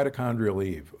 she's mitochondrial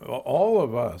Eve. All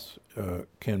of us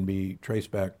can be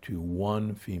traced back to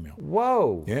one female.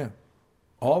 Whoa! Yeah,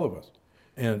 all of us.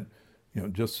 And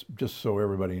just so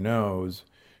everybody knows,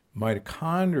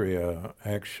 mitochondria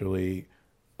actually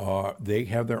they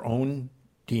have their own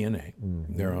DNA,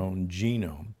 their own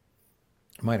genome.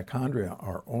 Mitochondria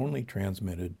are only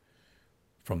transmitted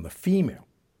from the female.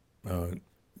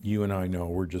 You and I know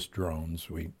we're just drones.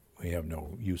 We have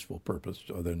no useful purpose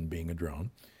other than being a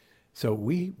drone. So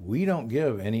we don't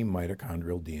give any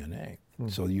mitochondrial DNA.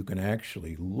 So you can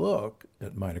actually look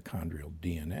at mitochondrial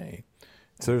DNA.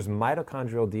 So there's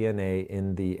mitochondrial DNA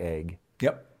in the egg.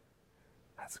 Yep.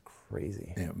 That's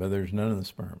crazy. Yeah, but there's none in the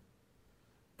sperm.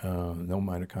 No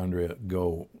mitochondria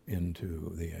go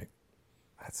into the egg.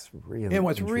 That's really And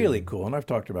what's really cool, and I've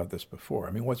talked about this before,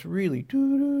 I mean, what's really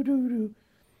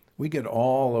we get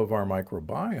all of our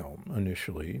microbiome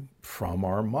initially from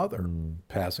our mother,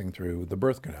 passing through the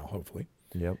birth canal, hopefully.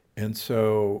 Yep. And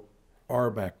so our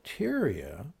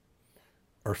bacteria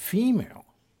are female,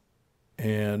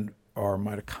 and our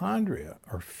mitochondria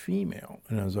are female.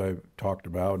 And as I've talked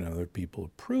about and other people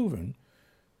have proven,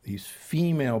 these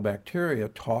female bacteria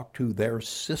talk to their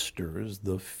sisters,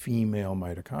 the female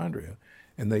mitochondria,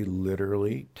 and they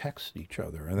literally text each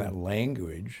other. And that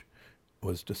language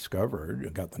was discovered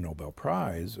and got the Nobel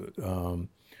Prize of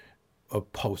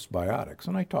postbiotics.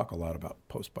 And I talk a lot about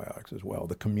postbiotics as well,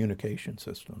 the communication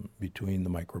system between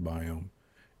the microbiome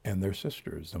and their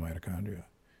sisters, the mitochondria.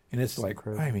 And it's like,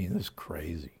 crazy. I mean, this is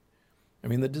crazy. I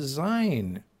mean, the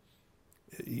design,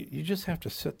 you just have to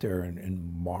sit there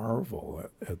and marvel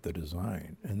at the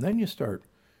design. And then you start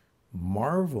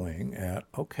marveling at,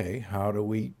 okay, how do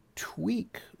we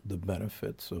tweak the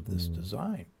benefits of this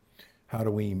design? How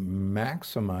do we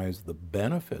maximize the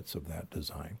benefits of that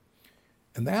design?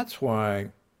 And that's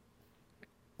why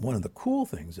one of the cool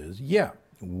things is,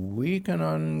 we can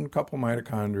uncouple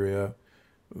mitochondria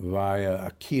via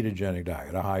a ketogenic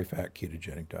diet, a high-fat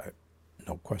ketogenic diet.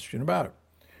 No question about it.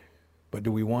 But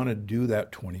do we want to do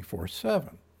that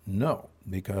 24/7? No,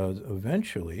 because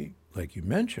eventually, like you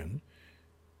mentioned,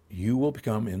 you will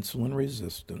become insulin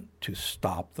resistant to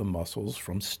stop the muscles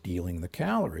from stealing the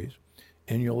calories,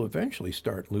 and you'll eventually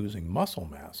start losing muscle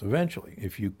mass, eventually,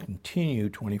 if you continue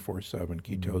 24/7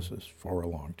 ketosis for a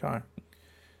long time.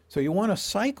 So you want to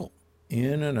cycle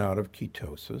in and out of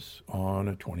ketosis on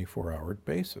a 24-hour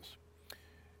basis.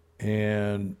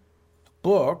 And the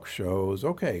book shows,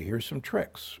 okay, here's some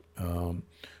tricks.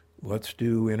 Let's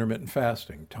do intermittent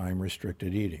fasting,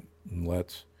 time-restricted eating. And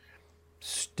let's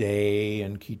stay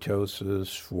in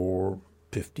ketosis for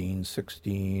 15,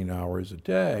 16 hours a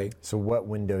day. So what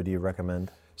window do you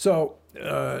recommend? So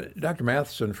Dr.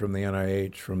 Matheson from the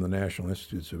NIH, from the National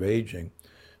Institutes of Aging,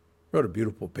 wrote a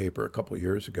beautiful paper a couple of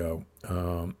years ago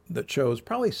that shows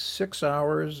probably 6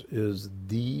 hours is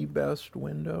the best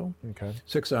window. Okay.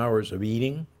 6 hours of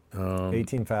eating.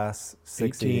 18 fasts,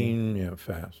 6 18, eating.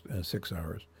 Fast, 6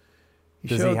 hours.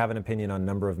 Does he have an opinion on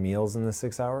number of meals in the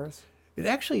 6 hours? It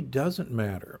actually doesn't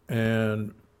matter.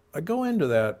 And I go into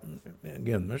that,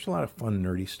 again, there's a lot of fun,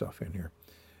 nerdy stuff in here.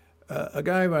 A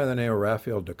guy by the name of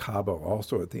Rafael DeCabo,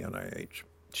 also at the NIH,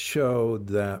 showed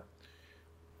that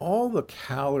all the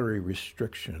calorie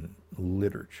restriction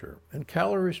literature, and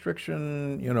calorie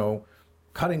restriction,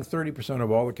 cutting 30%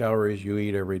 of all the calories you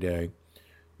eat every day,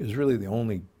 is really the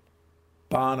only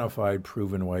bona fide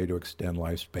proven way to extend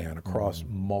lifespan across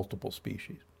multiple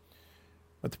species.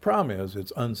 But the problem is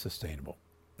it's unsustainable.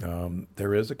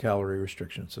 There is a calorie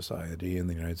restriction society in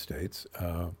the United States.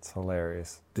 It's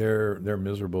hilarious. They're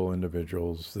miserable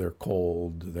individuals. They're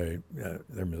cold. They're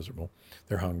miserable.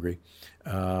 They're hungry.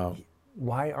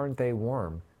 Why aren't they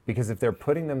warm? Because if they're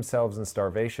putting themselves in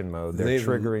starvation mode, they're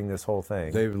triggering this whole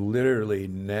thing. They've literally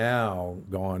now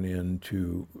gone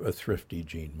into a thrifty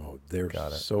gene mode. They're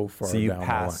so far down the line. So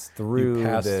you pass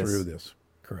through this.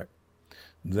 Correct.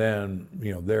 Then,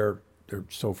 they're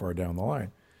so far down the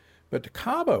line. But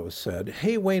DeCabo said,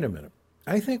 hey, wait a minute.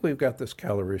 I think we've got this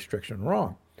calorie restriction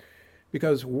wrong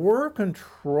because we're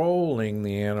controlling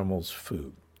the animal's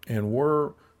food and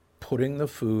we're putting the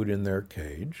food in their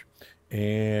cage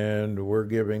and we're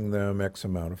giving them X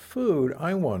amount of food.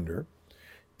 I wonder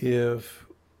if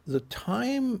the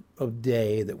time of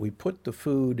day that we put the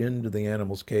food into the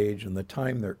animal's cage and the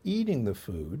time they're eating the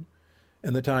food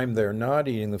and the time they're not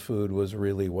eating the food was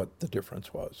really what the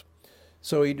difference was.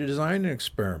 So he designed an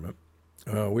experiment,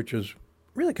 which is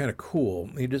really kind of cool.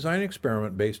 He designed an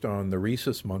experiment based on the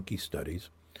rhesus monkey studies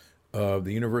of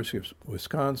the University of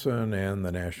Wisconsin and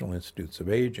the National Institutes of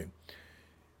Aging.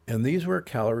 And these were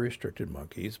calorie-restricted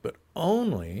monkeys, but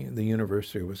only the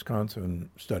University of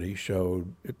Wisconsin study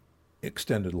showed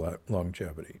extended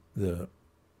longevity. The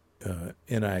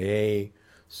NIA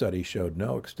study showed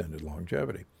no extended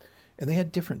longevity. And they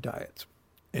had different diets.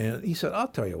 And he said, I'll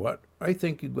tell you what, I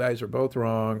think you guys are both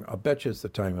wrong. I'll bet you it's the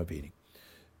time of eating.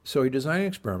 So he designed an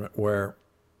experiment where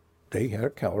they had a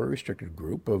calorie-restricted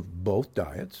group of both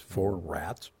diets for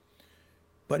rats,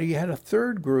 but he had a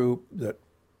third group that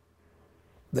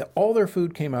all their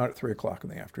food came out at 3 o'clock in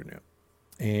the afternoon.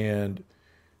 And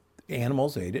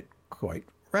animals ate it quite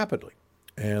rapidly.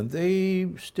 And they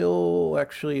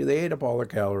ate up all their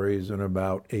calories in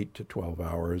about 8 to 12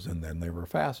 hours, and then they were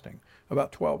fasting,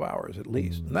 about 12 hours at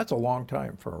least. And that's a long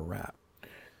time for a rat.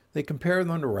 They compared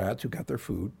them to rats who got their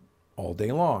food all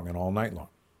day long and all night long.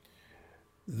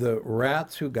 The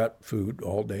rats who got food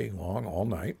all day long, all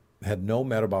night, had no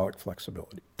metabolic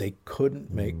flexibility. They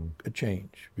couldn't make a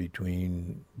change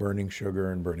between burning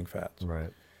sugar and burning fats. Right.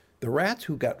 The rats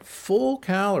who got full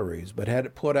calories but had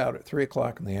it put out at 3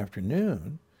 o'clock in the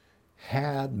afternoon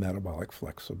had metabolic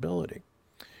flexibility.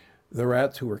 The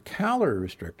rats who were calorie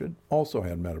restricted also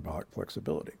had metabolic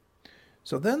flexibility.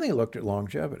 So then they looked at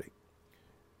longevity.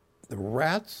 The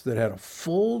rats that had a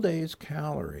full day's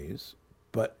calories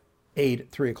but ate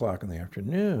at 3 o'clock in the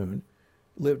afternoon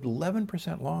lived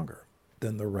 11% longer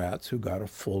than the rats who got a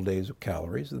full day's of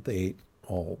calories that they ate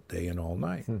all day and all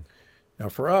night. Now,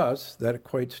 for us, that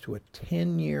equates to a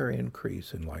 10-year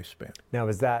increase in lifespan. Now,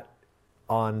 is that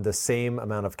on the same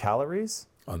amount of calories?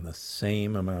 On the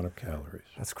same amount of calories.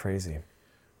 That's crazy.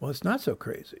 Well, it's not so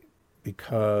crazy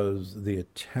because the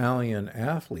Italian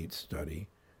athlete study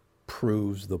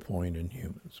proves the point in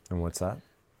humans. And what's that?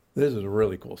 This is a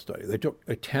really cool study. They took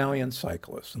Italian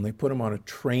cyclists and they put them on a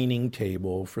training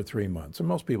table for 3 months. And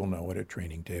most people know what a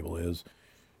training table is.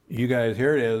 You guys,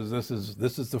 here it is. This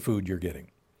is the food you're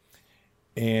getting.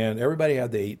 And everybody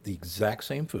had to eat the exact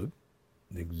same food,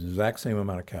 the exact same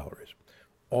amount of calories.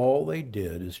 All they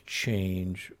did is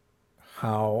change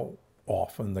how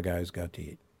often the guys got to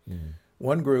eat.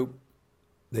 One group,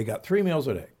 they got 3 meals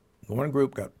a day. One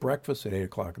group got breakfast at 8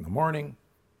 o'clock in the morning,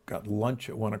 got lunch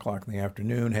at 1 o'clock in the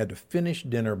afternoon, had to finish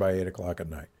dinner by 8 o'clock at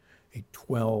night, a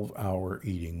 12-hour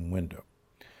eating window.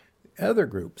 The other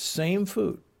group, same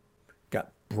food,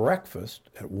 got breakfast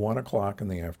at 1 o'clock in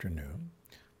the afternoon,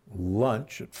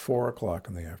 lunch at 4 o'clock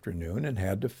in the afternoon, and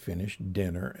had to finish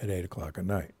dinner at 8 o'clock at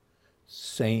night.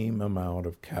 Same amount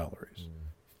of calories.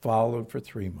 Followed for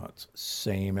 3 months.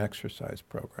 Same exercise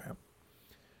program.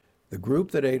 The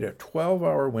group that ate a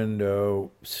 12-hour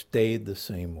window stayed the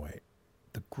same weight.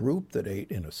 The group that ate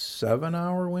in a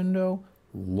 7-hour window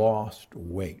lost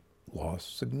weight,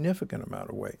 lost significant amount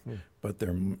of weight, but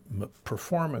their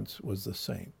performance was the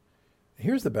same.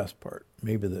 Here's the best part,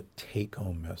 maybe the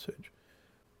take-home message.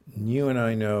 You and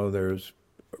I know there's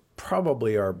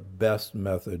probably our best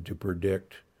method to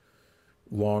predict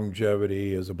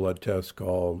longevity is a blood test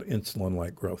called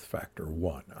insulin-like growth factor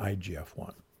 1,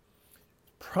 IGF-1.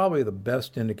 Probably the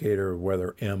best indicator of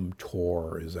whether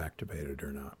mTOR is activated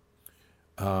or not.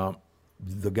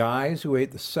 The guys who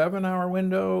ate the 7-hour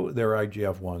window, their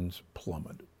IGF-1s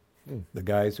plummeted. The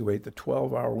guys who ate the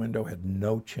 12-hour window had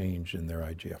no change in their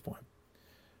IGF-1.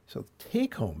 So the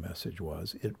take-home message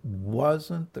was it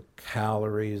wasn't the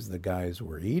calories the guys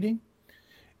were eating,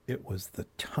 it was the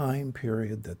time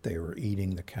period that they were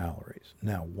eating the calories.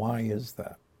 Now, why is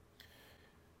that?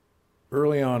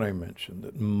 Early on, I mentioned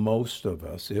that most of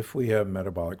us, if we have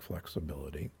metabolic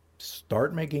flexibility,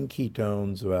 start making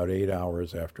ketones about 8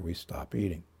 hours after we stop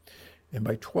eating. And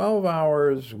by 12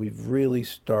 hours, we've really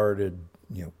started,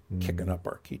 kicking up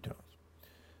our ketones.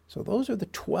 So those are the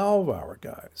 12-hour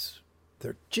guys.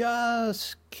 They're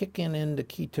just kicking into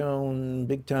ketone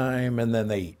big time, and then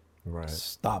they eat. Right.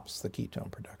 Stops the ketone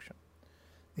production.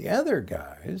 The other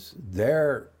guys,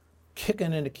 they're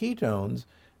kicking into ketones,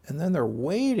 and then they're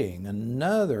waiting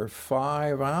another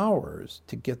 5 hours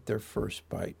to get their first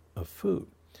bite of food.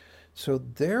 So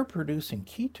they're producing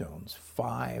ketones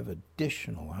 5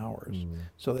 additional hours.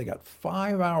 So they got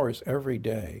 5 hours every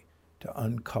day to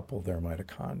uncouple their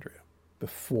mitochondria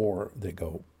before they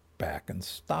go back and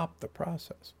stop the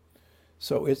process.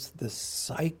 So it's the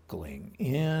cycling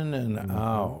in and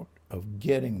out of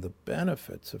getting the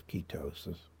benefits of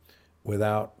ketosis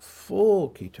without full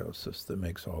ketosis that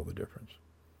makes all the difference.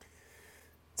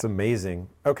 It's amazing.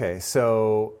 Okay,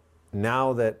 so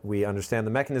now that we understand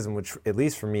the mechanism, which at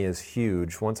least for me is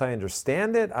huge, once I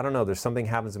understand it, I don't know, there's something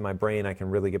happens in my brain, I can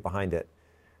really get behind it.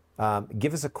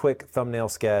 Give us a quick thumbnail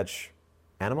sketch.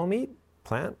 Animal meat?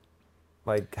 Plant?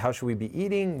 Like, how should we be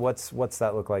eating? What's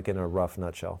that look like in a rough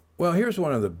nutshell? Well, here's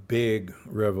one of the big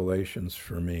revelations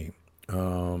for me.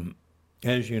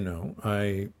 As you know,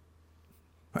 I'm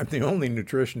the only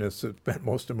nutritionist that spent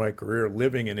most of my career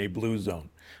living in a blue zone,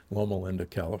 Loma Linda,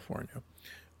 California.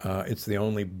 It's the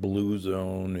only blue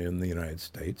zone in the United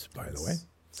States, by the way.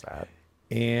 Sad.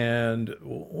 And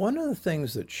one of the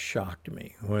things that shocked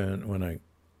me when I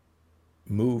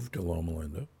moved to Loma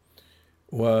Linda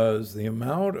was the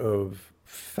amount of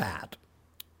fat,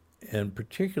 and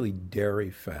particularly dairy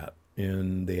fat,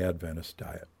 in the Adventist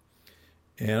diet.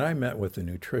 And I met with the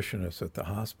nutritionist at the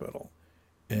hospital,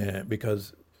 and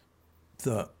because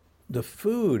the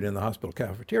food in the hospital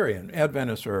cafeteria, and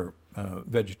Adventists are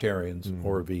vegetarians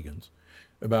or vegans.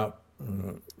 About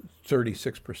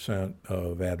 36%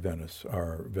 of Adventists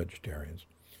are vegetarians.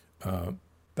 About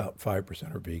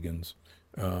 5% are vegans.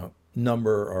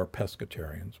 Number are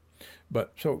pescatarians.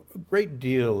 But so a great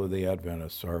deal of the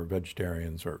Adventists are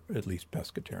vegetarians or at least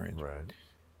pescatarians. Right.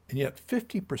 And yet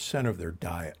 50% of their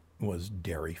diet was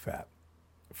dairy fat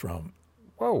from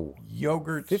Whoa.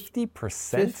 yogurts.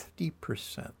 50%?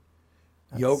 50%.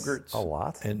 Yogurts a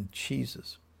lot. and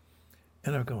cheeses.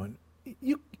 And I'm going,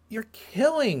 you're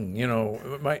killing,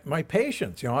 my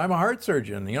patients. I'm a heart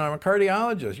surgeon. I'm a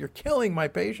cardiologist. You're killing my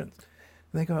patients.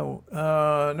 And they go,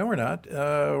 no, we're not.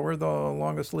 We're the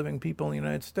longest living people in the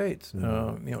United States.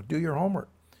 Do your homework.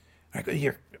 I go,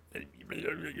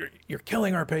 you're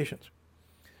killing our patients.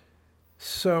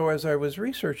 So as I was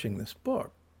researching this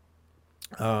book,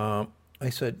 I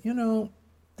said, the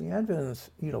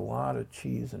Adventists eat a lot of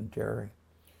cheese and dairy.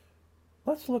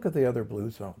 Let's look at the other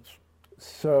blue zones.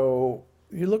 So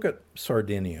you look at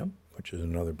Sardinia, which is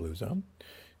another blue zone.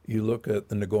 You look at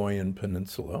the Nagoyan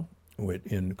Peninsula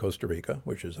in Costa Rica,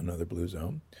 which is another blue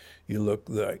zone. You look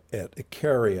at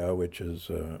Icaria, which is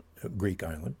a Greek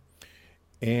island.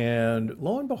 And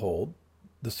lo and behold,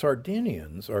 the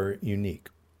Sardinians are unique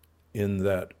in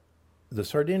that the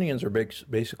Sardinians are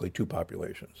basically two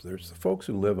populations. There's the folks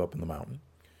who live up in the mountain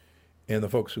and the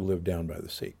folks who live down by the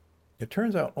sea. It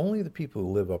turns out only the people who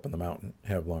live up in the mountain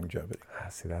have longevity.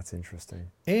 See, that's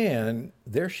interesting. And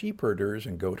they're sheep herders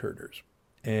and goat herders.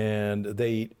 And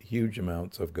they eat huge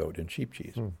amounts of goat and sheep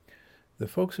cheese. The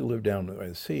folks who live down by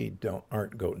the sea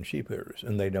aren't goat and sheep herders,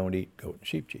 and they don't eat goat and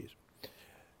sheep cheese.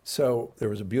 So there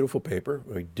was a beautiful paper,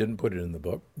 we didn't put it in the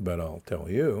book, but I'll tell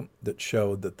you, that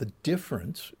showed that the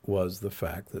difference was the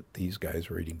fact that these guys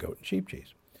were eating goat and sheep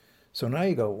cheese. So now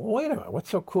you go, well, wait a minute,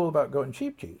 what's so cool about goat and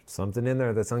sheep cheese? Something in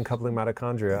there that's uncoupling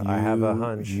mitochondria. I have a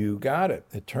hunch. You got it.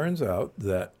 It turns out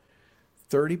that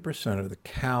 30% of the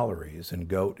calories in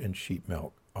goat and sheep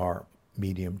milk are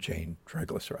medium chain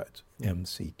triglycerides,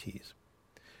 MCTs.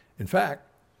 In fact,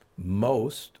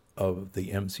 most of the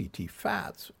MCT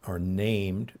fats are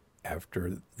named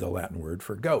after the Latin word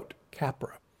for goat,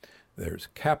 capra. There's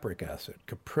capric acid,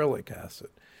 caprylic acid,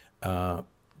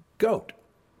 goat,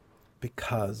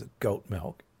 because goat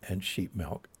milk and sheep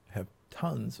milk have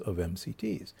tons of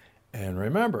MCTs. And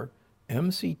remember,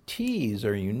 MCTs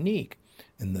are unique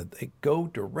in that they go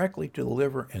directly to the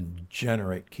liver and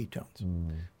generate ketones.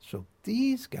 So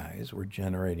these guys were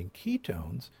generating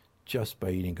ketones just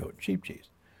by eating goat and sheep cheese.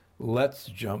 Let's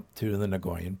jump to the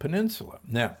Nagoyan Peninsula.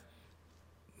 Now,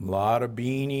 a lot of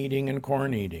bean eating and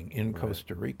corn eating in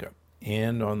Costa Rica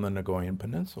and on the Nagoyan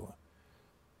Peninsula.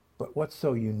 But what's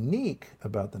so unique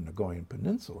about the Nagoyan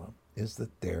Peninsula is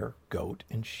that they're goat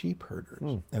and sheep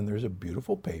herders. And there's a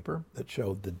beautiful paper that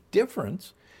showed the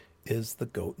difference is the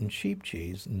goat and sheep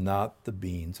cheese, not the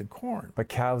beans and corn. But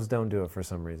cows don't do it for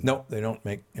some reason. No, they don't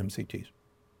make MCTs.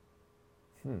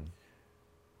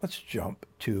 Let's jump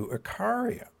to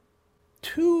Icaria.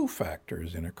 two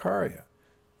factors in Icaria.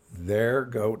 They're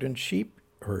goat and sheep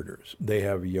herders. They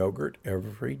have yogurt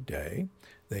every day.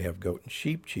 They have goat and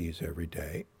sheep cheese every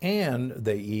day. And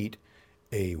they eat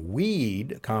a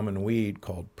weed, a common weed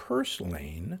called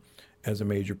purslane, as a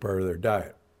major part of their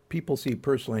diet. People see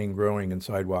purslane growing in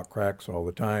sidewalk cracks all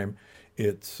the time.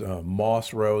 It's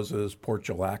moss roses,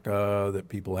 portulaca that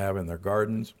people have in their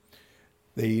gardens.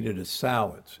 They eat it as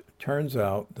salads. It turns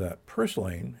out that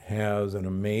purslane has an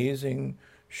amazing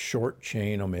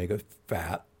short-chain omega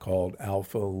fat called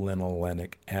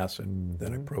alpha-linolenic acid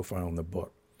that I profile in the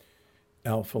book.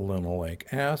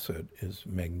 Alpha-linolenic acid is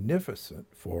magnificent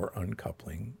for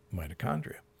uncoupling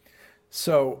mitochondria.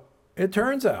 So it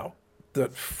turns out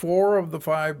that 4 of the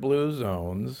 5 blue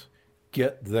zones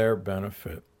get their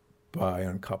benefit by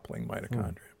uncoupling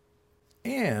mitochondria.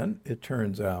 And it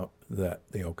turns out that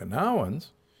the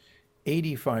Okinawans,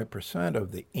 85%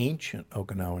 of the ancient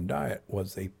Okinawan diet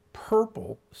was a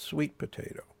purple sweet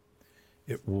potato.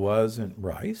 It wasn't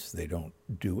rice. They don't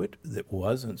do it. It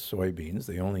wasn't soybeans.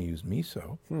 They only use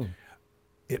miso.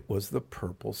 It was the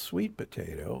purple sweet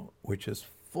potato, which is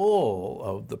full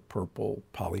of the purple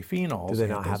polyphenols. Do they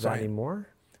not have that anymore?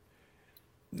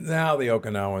 Now the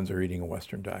Okinawans are eating a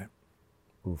Western diet.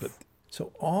 But,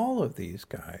 so all of these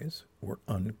guys were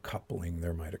uncoupling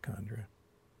their mitochondria.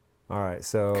 All right,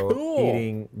 so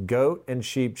eating goat and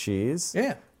sheep cheese.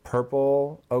 Yeah.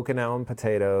 Purple Okinawan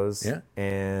potatoes, Yeah.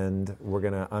 and we're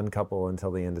going to uncouple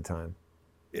until the end of time.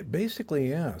 Basically,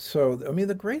 yeah. So, I mean,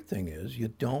 the great thing is you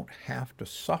don't have to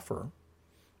suffer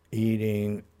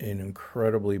eating an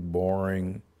incredibly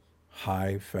boring,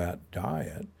 high-fat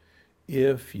diet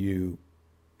if you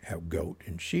have goat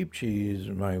and sheep cheese.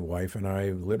 My wife and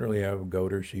I literally have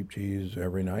goat or sheep cheese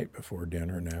every night before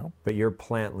dinner now. But you're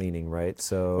plant leaning, right?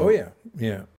 So. Oh, yeah,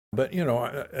 yeah. But, you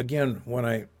know, again,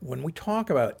 when we talk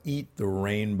about eat the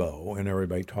rainbow, and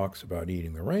everybody talks about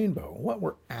eating the rainbow, what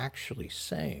we're actually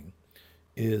saying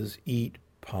is eat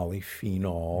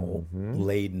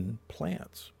polyphenol-laden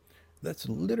plants. That's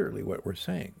literally what we're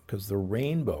saying, because the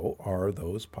rainbow are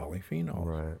those polyphenols.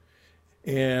 Right.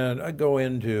 And I go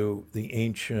into the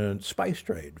ancient spice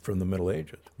trade from the Middle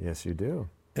Ages. Yes, you do.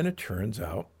 And it turns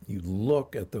out, you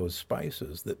look at those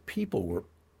spices that people were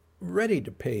ready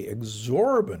to pay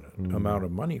exorbitant amount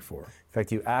of money for. In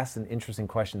fact, you asked an interesting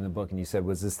question in the book, and you said,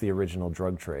 was this the original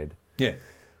drug trade? Yeah.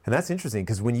 And that's interesting,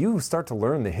 because when you start to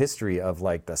learn the history of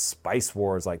like the spice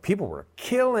wars, like people were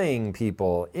killing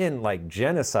people in like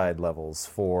genocide levels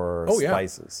for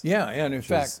spices. Yeah, and in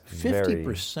fact,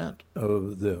 50%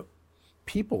 of the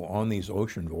people on these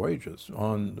ocean voyages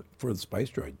for the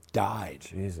spice trade died.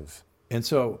 Jesus. And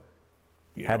so...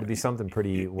 Had to be something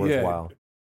pretty worthwhile. Yeah,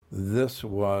 this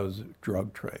was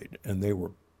drug trade, and the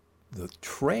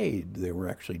trade they were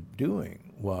actually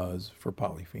doing was for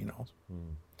polyphenols.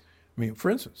 I mean, for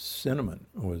instance, cinnamon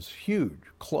was huge.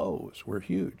 Cloves were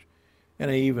huge. And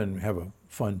I even have a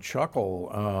fun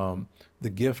chuckle. The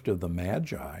gift of the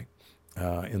Magi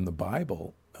in the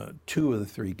Bible, 2 of the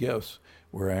 3 gifts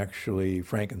were actually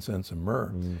frankincense and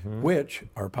myrrh, which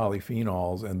are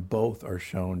polyphenols, and both are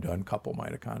shown to uncouple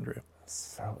mitochondria.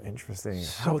 So interesting.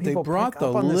 So they brought the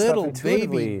little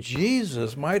baby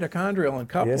Jesus mitochondrial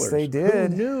uncouplers. Yes, they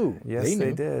did. Who knew? Yes,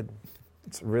 they did.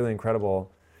 It's really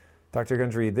incredible. Dr.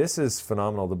 Gundry, this is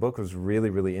phenomenal. The book was really,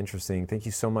 really interesting. Thank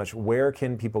you so much. Where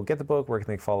can people get the book? Where can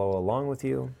they follow along with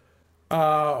you?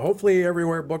 Hopefully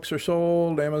everywhere books are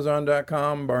sold,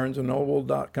 Amazon.com,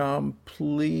 BarnesandNoble.com.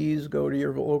 Please go to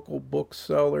your local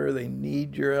bookseller. They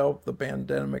need your help. The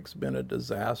pandemic's been a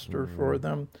disaster for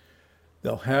them.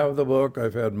 They'll have the book.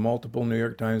 I've had multiple New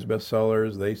York Times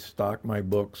bestsellers. They stock my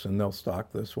books, and they'll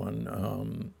stock this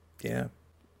one. Yeah.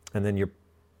 And then your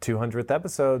 200th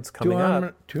episode's coming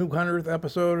up. 200th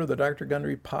episode of the Dr.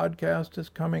 Gundry podcast is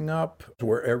coming up.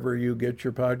 Wherever you get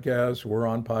your podcasts, we're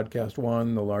on Podcast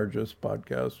One, the largest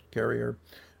podcast carrier.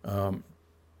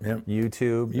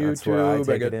 YouTube, that's where I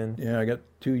take it in. Yeah, I got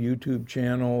 2 YouTube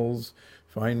channels.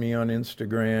 Find me on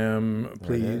Instagram,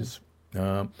 please.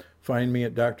 Find me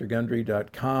at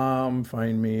drgundry.com.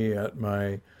 Find me at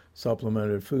my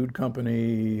supplemented food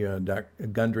company,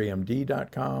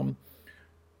 GundryMD.com.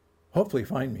 Hopefully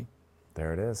find me.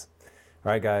 There it is.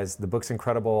 All right, guys, the book's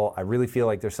incredible. I really feel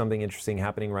like there's something interesting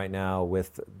happening right now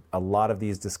with a lot of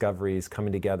these discoveries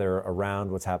coming together around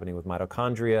what's happening with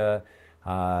mitochondria,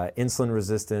 insulin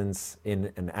resistance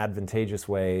in an advantageous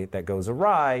way that goes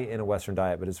awry in a Western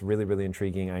diet, but it's really, really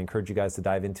intriguing. I encourage you guys to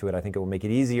dive into it. I think it will make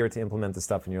it easier to implement the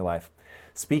stuff in your life.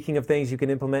 Speaking of things you can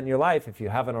implement in your life, if you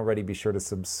haven't already, be sure to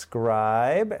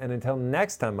subscribe. And until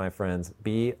next time, my friends,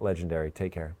 be legendary.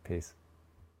 Take care. Peace.